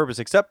promoting this on purpose,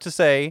 except to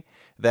say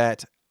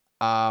that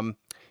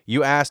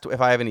you asked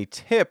if I have any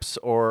tips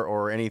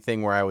or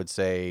anything where I would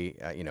say,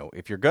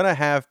 if you're going to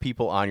have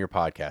people on your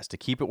podcast, to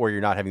keep it where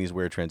you're not having these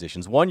weird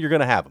transitions. One, you're going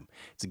to have them.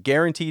 It's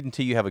guaranteed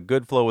until you have a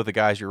good flow with the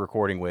guys you're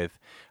recording with.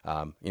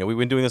 We've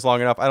been doing this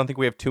long enough. I don't think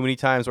we have too many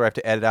times where I have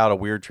to edit out a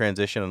weird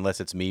transition unless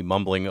it's me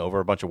mumbling over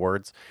a bunch of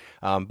words.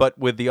 But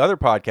with the other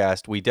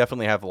podcast, we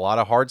definitely have a lot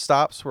of hard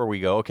stops where we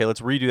go, okay,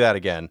 let's redo that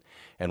again.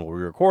 And we'll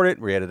re-record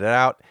it, re-edit it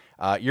out.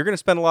 You're going to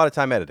spend a lot of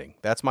time editing.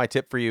 That's my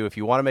tip for you. If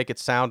you want to make it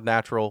sound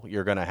natural,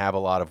 you're going to have a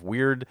lot of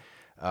weird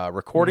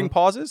recording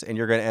pauses, and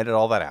you're going to edit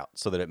all that out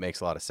so that it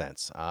makes a lot of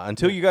sense.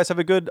 Until you guys have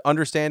a good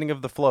understanding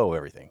of the flow of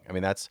everything. I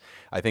mean,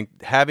 I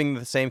think having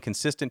the same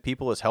consistent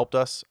people has helped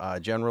us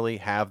generally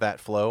have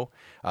that flow.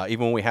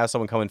 Even when we have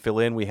someone come and fill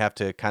in, we have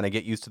to kind of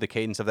get used to the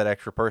cadence of that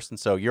extra person.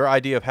 So your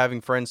idea of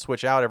having friends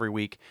switch out every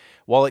week,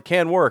 while it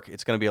can work,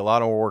 it's going to be a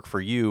lot more work for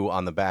you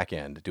on the back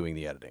end doing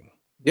the editing.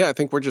 Yeah, I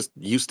think we're just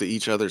used to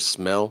each other's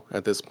smell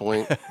at this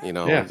point.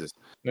 Yeah.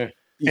 And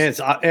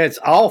it's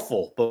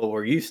awful, but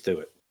we're used to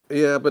it.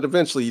 Yeah, but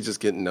eventually you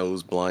just get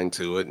nose blind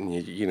to it, and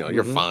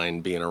you're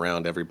fine being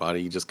around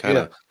everybody. You just kind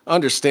of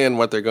understand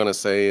what they're going to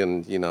say,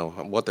 and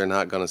what they're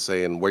not going to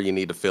say, and where you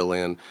need to fill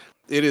in.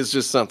 It is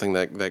just something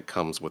that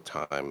comes with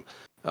time.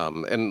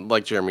 And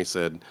like Jeremy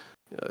said,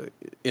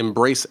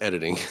 embrace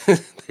editing.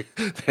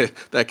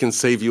 That can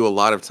save you a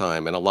lot of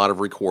time and a lot of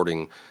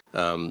recording.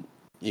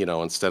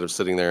 Instead of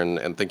sitting there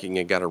and thinking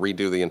you got to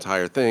redo the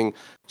entire thing,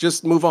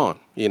 just move on.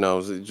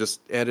 Just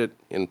edit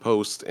and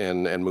post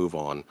and move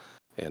on.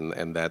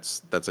 And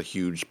that's a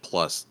huge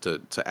plus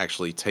to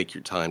actually take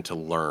your time to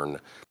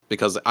learn,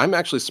 because I'm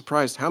actually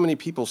surprised how many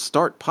people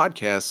start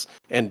podcasts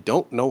and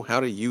don't know how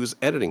to use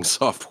editing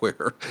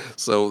software.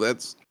 So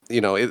that's,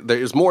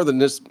 there's more than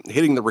just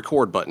hitting the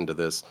record button to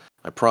this.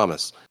 I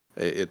promise.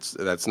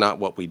 That's not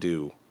what we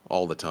do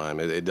all the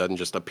time. It doesn't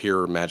just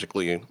appear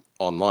magically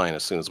online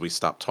as soon as we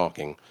stop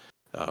talking.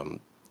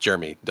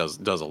 Jeremy does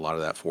a lot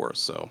of that for us.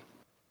 So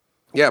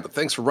yeah, but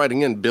thanks for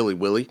writing in, Billy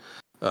Willie,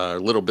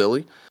 Little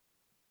Billy.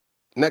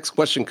 Next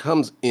question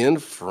comes in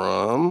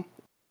from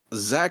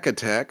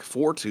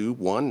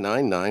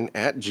ZachAttack42199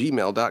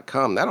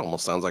 @gmail.com. That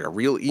almost sounds like a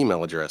real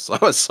email address. So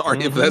I'm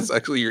sorry if that's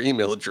actually your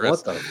email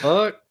address. What the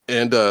fuck?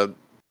 And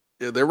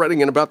they're writing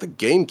in about the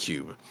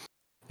GameCube.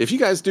 If you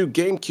guys do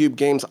GameCube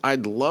games,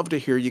 I'd love to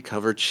hear you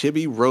cover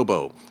Chibi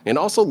Robo. And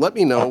also let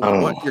me know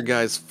what your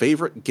guys'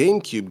 favorite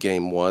GameCube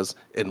game was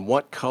and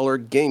what color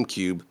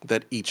GameCube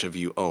that each of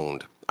you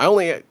owned. I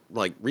only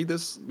read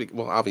this.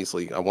 Well,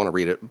 obviously I want to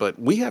read it, but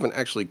we haven't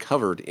actually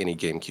covered any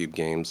GameCube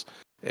games,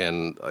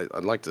 and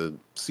I'd like to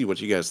see what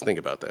you guys think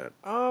about that.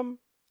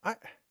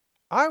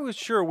 I was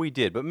sure we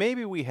did, but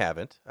maybe we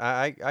haven't.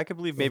 I could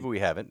believe maybe we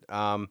haven't.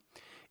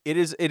 It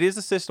is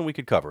a system we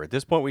could cover. At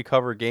this point, we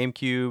cover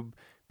GameCube,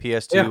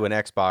 PS2, and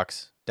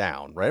Xbox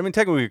down, right? I mean,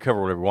 technically we could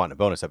cover whatever we want in a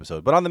bonus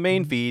episode, but on the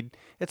main feed,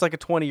 it's like a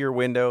 20-year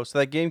window, so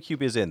that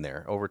GameCube is in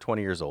there, over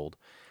 20 years old.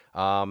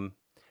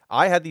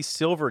 I had the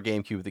silver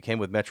GameCube that came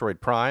with Metroid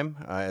Prime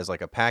as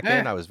like a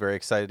pack-in. I was very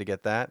excited to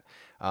get that.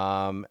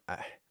 I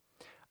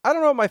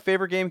don't know what my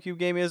favorite GameCube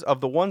game is.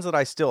 Of the ones that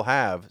I still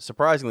have,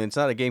 surprisingly, it's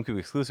not a GameCube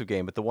exclusive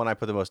game, but the one I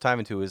put the most time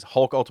into is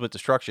Hulk Ultimate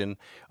Destruction,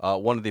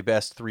 one of the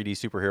best 3D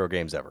superhero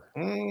games ever.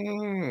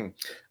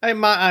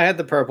 I had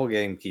the purple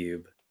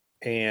GameCube,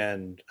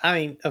 and I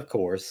mean, of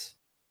course,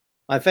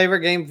 my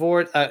favorite game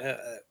for it.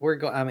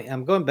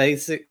 I'm going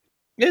basic.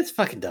 It's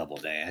fucking Double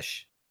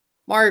Dash,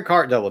 Mario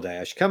Kart Double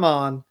Dash. Come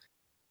on.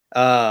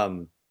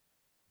 I'd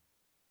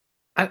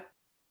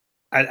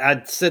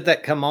said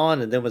that come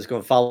on, and then was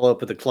going to follow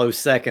up with a close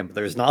second, but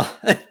there's not.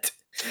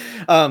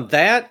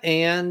 That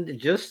and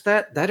just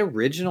that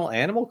original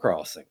Animal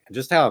Crossing,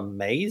 just how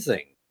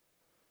amazing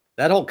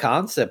that whole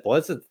concept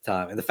was at the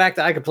time, and the fact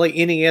that I could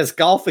play NES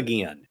golf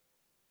again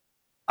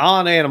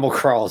on Animal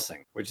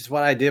Crossing, which is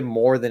what I did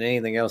more than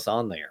anything else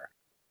on there.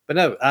 But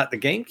no, the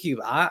GameCube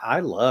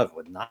I love,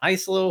 with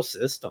nice little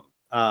system.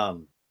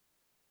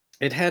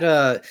 It had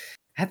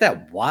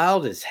that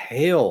wild as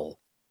hell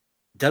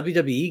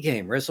WWE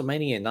game,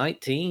 WrestleMania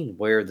 19,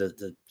 where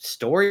the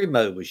story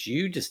mode was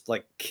you just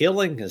like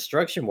killing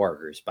construction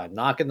workers by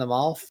knocking them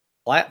off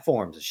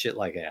platforms and shit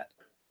like that.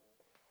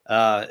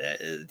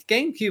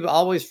 GameCube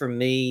always for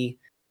me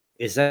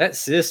is that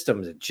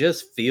system that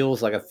just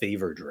feels like a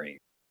fever dream.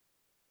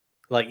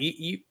 Like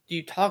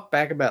you talk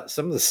back about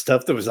some of the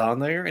stuff that was on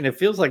there, and it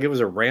feels like it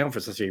was around for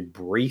such a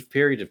brief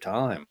period of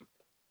time.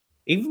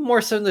 Even more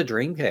so than the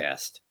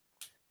Dreamcast.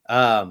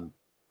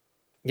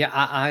 Yeah,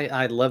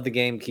 I love the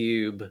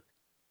GameCube.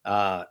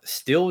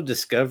 Still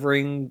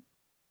discovering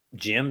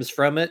gems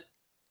from it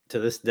to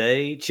this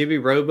day.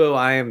 Chibi Robo,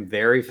 I am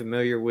very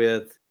familiar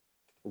with.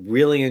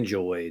 Really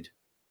enjoyed.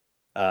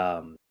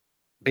 But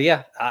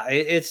yeah,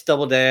 it's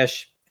Double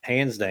Dash,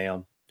 hands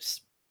down.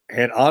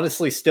 And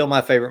honestly, still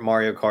my favorite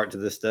Mario Kart to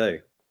this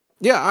day.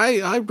 Yeah,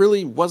 I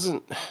really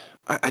wasn't.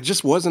 I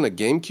just wasn't a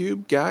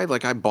GameCube guy.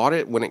 Like I bought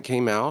it when it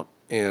came out,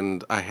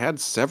 and I had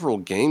several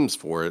games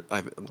for it.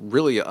 I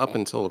really up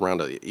until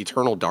around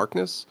Eternal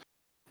Darkness,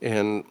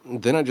 and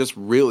then I just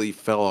really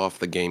fell off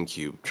the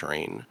GameCube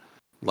train,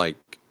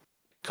 like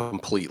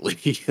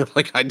completely.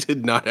 Like I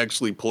did not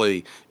actually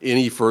play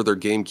any further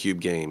GameCube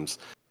games.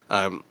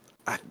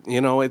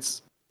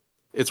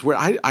 It's where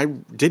I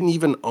didn't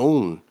even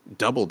own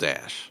Double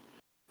Dash.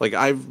 Like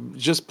I've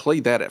just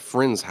played that at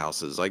friends'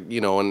 houses, like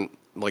and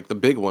like the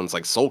big ones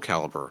like Soul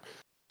Calibur,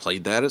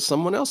 played that at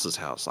someone else's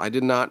house. I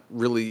did not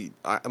really.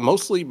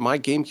 Mostly my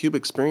GameCube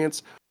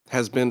experience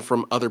has been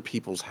from other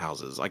people's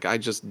houses. Like I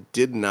just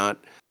did not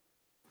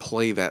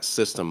play that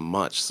system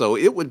much. So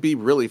it would be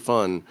really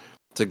fun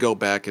to go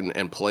back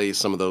and play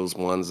some of those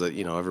ones that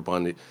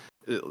everybody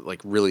like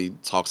really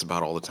talks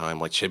about all the time,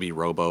 like Chibi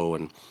Robo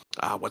and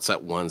what's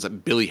that one? Is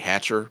that Billy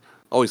Hatcher?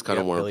 Always kind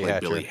of want to play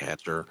Billy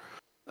Hatcher.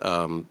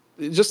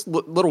 Just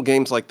little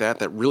games like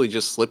that really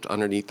just slipped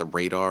underneath the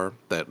radar.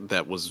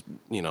 That was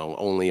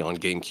only on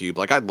GameCube.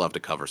 Like I'd love to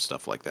cover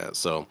stuff like that.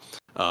 So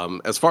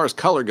as far as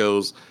color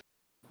goes,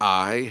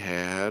 I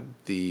had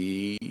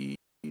the.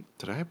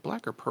 Did I have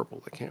black or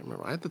purple? I can't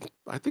remember. I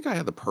think I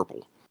had the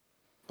purple.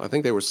 I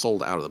think they were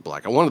sold out of the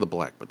black. I wanted the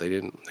black, but they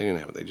didn't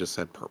have it. They just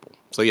had purple.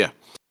 So yeah.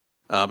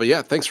 But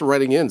yeah, thanks for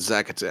writing in,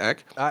 Zach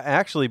Attack.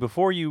 Actually,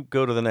 before you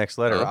go to the next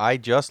letter, I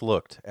just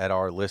looked at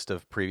our list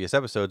of previous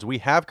episodes. We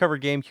have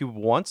covered GameCube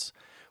once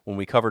when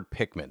we covered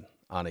Pikmin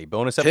on a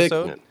bonus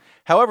episode.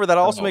 However, that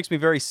also makes me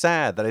very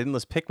sad that I didn't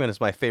list Pikmin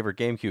as my favorite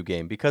GameCube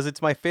game because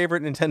it's my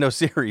favorite Nintendo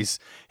series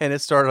and it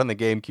started on the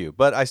GameCube.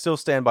 But I still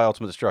stand by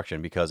Ultimate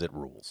Destruction because it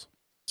rules.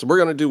 So we're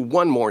going to do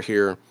one more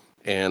here.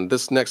 And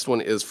this next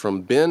one is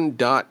from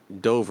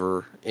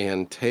Ben.Dover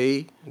and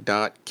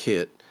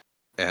Tay.Kit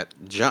at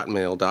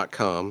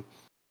jotmail.com.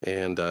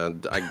 And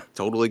I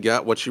totally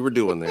got what you were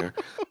doing there.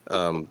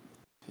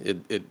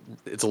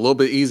 It's a little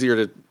bit easier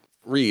to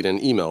read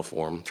in email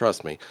form,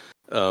 trust me.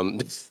 And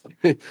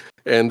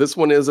this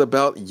one is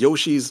about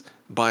Yoshi's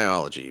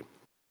biology.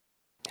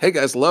 Hey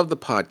guys, love the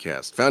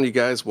podcast. Found you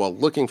guys while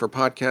looking for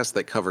podcasts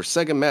that cover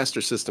Sega Master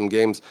System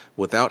games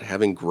without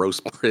having gross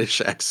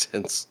British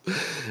accents.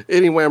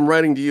 Anyway, I'm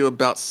writing to you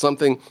about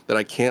something that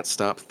I can't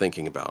stop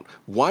thinking about.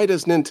 Why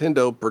does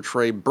Nintendo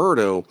portray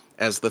Birdo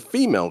as the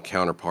female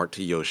counterpart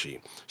to Yoshi?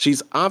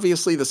 She's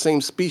obviously the same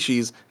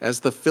species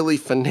as the Philly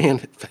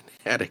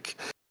fanatic.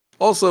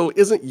 Also,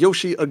 isn't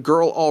Yoshi a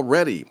girl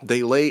already?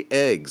 They lay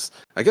eggs.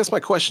 I guess my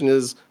question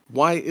is,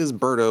 why is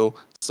Birdo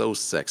so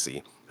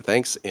sexy?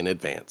 Thanks in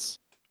advance.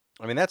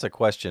 I mean, that's a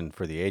question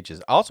for the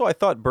ages. Also, I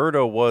thought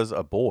Birdo was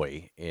a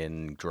boy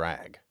in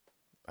drag.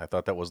 I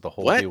thought that was the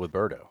whole deal with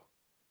Birdo.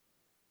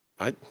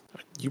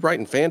 You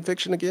writing fan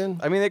fiction again?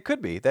 I mean, it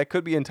could be. That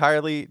could be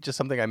entirely just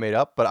something I made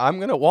up. But I'm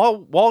gonna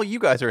while you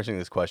guys are answering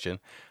this question,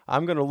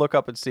 I'm gonna look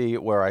up and see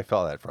where I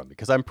felt that from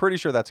because I'm pretty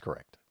sure that's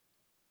correct.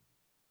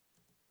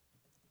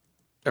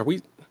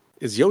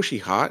 Is Yoshi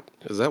hot?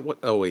 Is that what?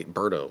 Oh wait,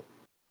 Birdo.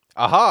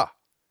 Aha!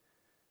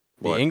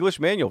 What? The English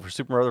manual for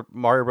Super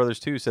Mario Bros.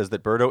 2 says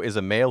that Birdo is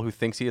a male who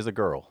thinks he is a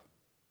girl.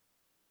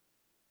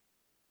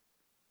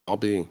 I'll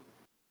be.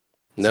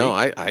 No,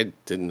 I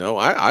didn't know.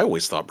 I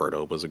always thought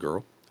Birdo was a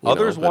girl.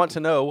 Others want to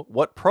know,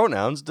 what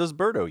pronouns does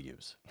Birdo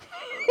use?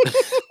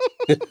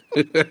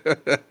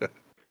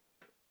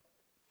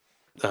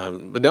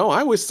 But no,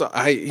 I always thought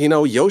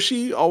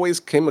Yoshi always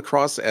came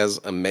across as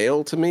a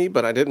male to me,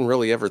 but I didn't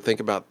really ever think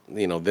about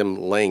them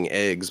laying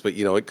eggs. But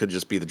it could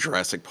just be the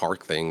Jurassic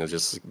Park thing. It's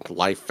just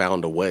life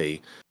found a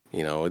way.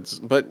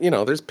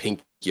 There's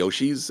pink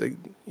Yoshis.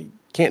 You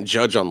can't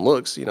judge on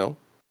looks,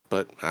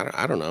 But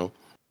I don't know.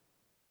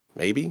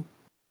 Maybe.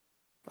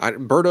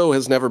 Birdo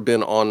has never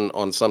been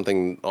on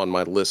something on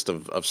my list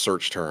of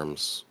search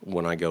terms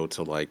when I go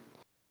to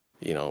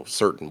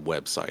certain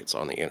websites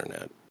on the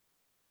internet.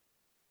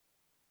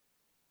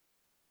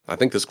 I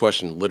think this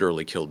question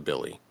literally killed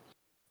Billy.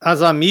 I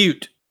was on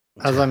mute.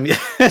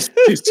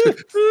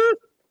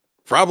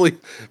 Probably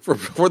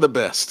for the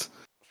best.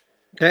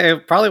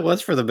 It probably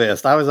was for the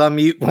best. I was on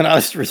mute when I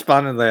was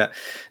responding to that.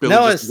 Billy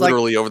just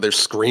literally over there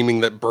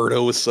screaming that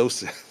Birdo is so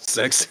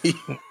sexy.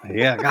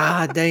 Yeah,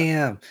 god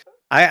damn.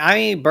 I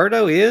mean,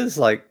 Birdo is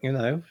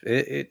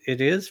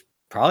it is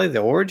probably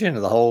the origin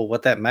of the whole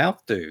what that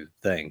mouth do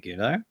thing,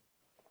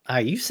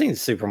 You've seen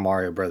Super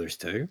Mario Brothers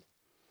 2.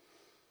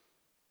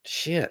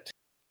 Shit.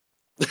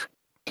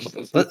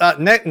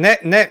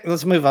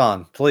 Let's move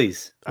on,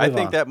 please. I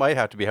think that might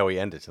have to be how we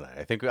end it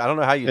tonight. I don't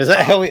know how you. Is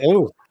that how we?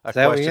 Oh, a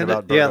question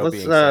about Birdo yeah. Let's.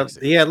 being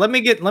sexy. Yeah. Let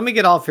me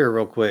get off here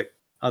real quick.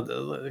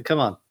 Come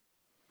on.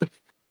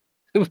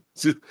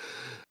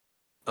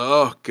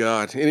 Oh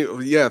God.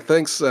 Anyway, yeah.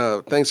 Thanks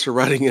for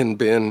writing in,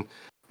 Ben.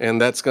 And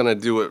that's gonna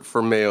do it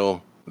for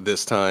mail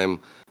this time.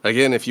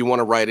 Again, if you want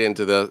to write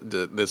into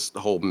this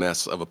whole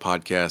mess of a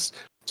podcast,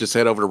 just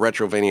head over to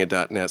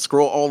retrovania.net.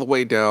 Scroll all the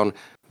way down.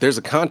 There's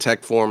a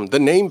contact form. The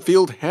name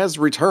field has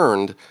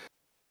returned.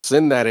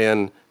 Send that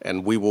in,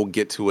 and we will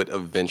get to it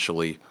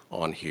eventually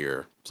on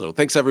here. So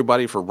thanks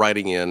everybody for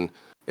writing in.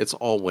 It's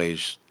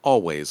always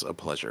a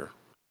pleasure.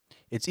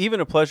 It's even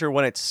a pleasure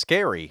when it's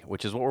scary,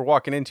 which is what we're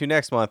walking into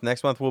next month.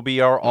 Next month will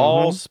be our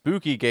all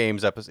spooky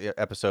games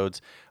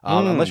episodes.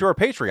 Unless you're a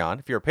Patreon.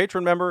 If you're a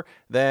Patreon member,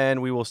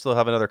 then we will still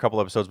have another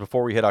couple episodes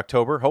before we hit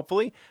October,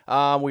 hopefully.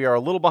 We are a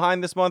little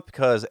behind this month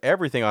because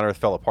everything on Earth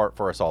fell apart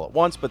for us all at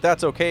once, but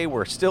that's okay.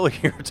 We're still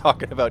here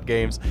talking about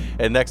games,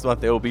 and next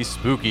month it will be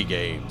spooky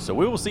games. So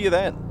we will see you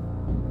then.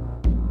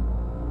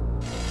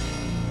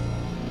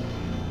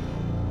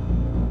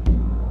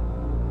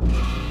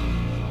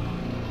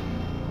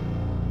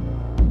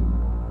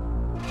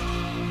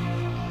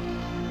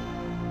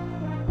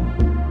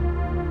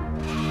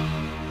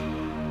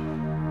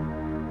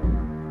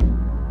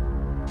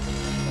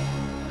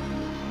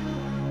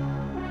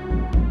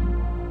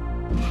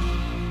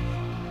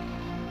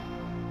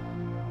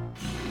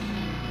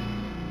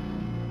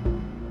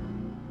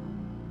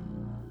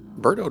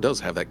 Birdo does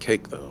have that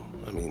cake, though.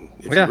 I mean,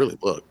 if you really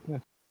look.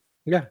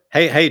 Yeah.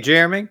 Hey,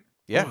 Jeremy.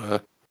 Yeah.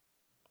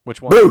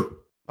 Which one? Boo!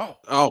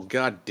 Oh,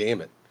 God damn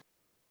it.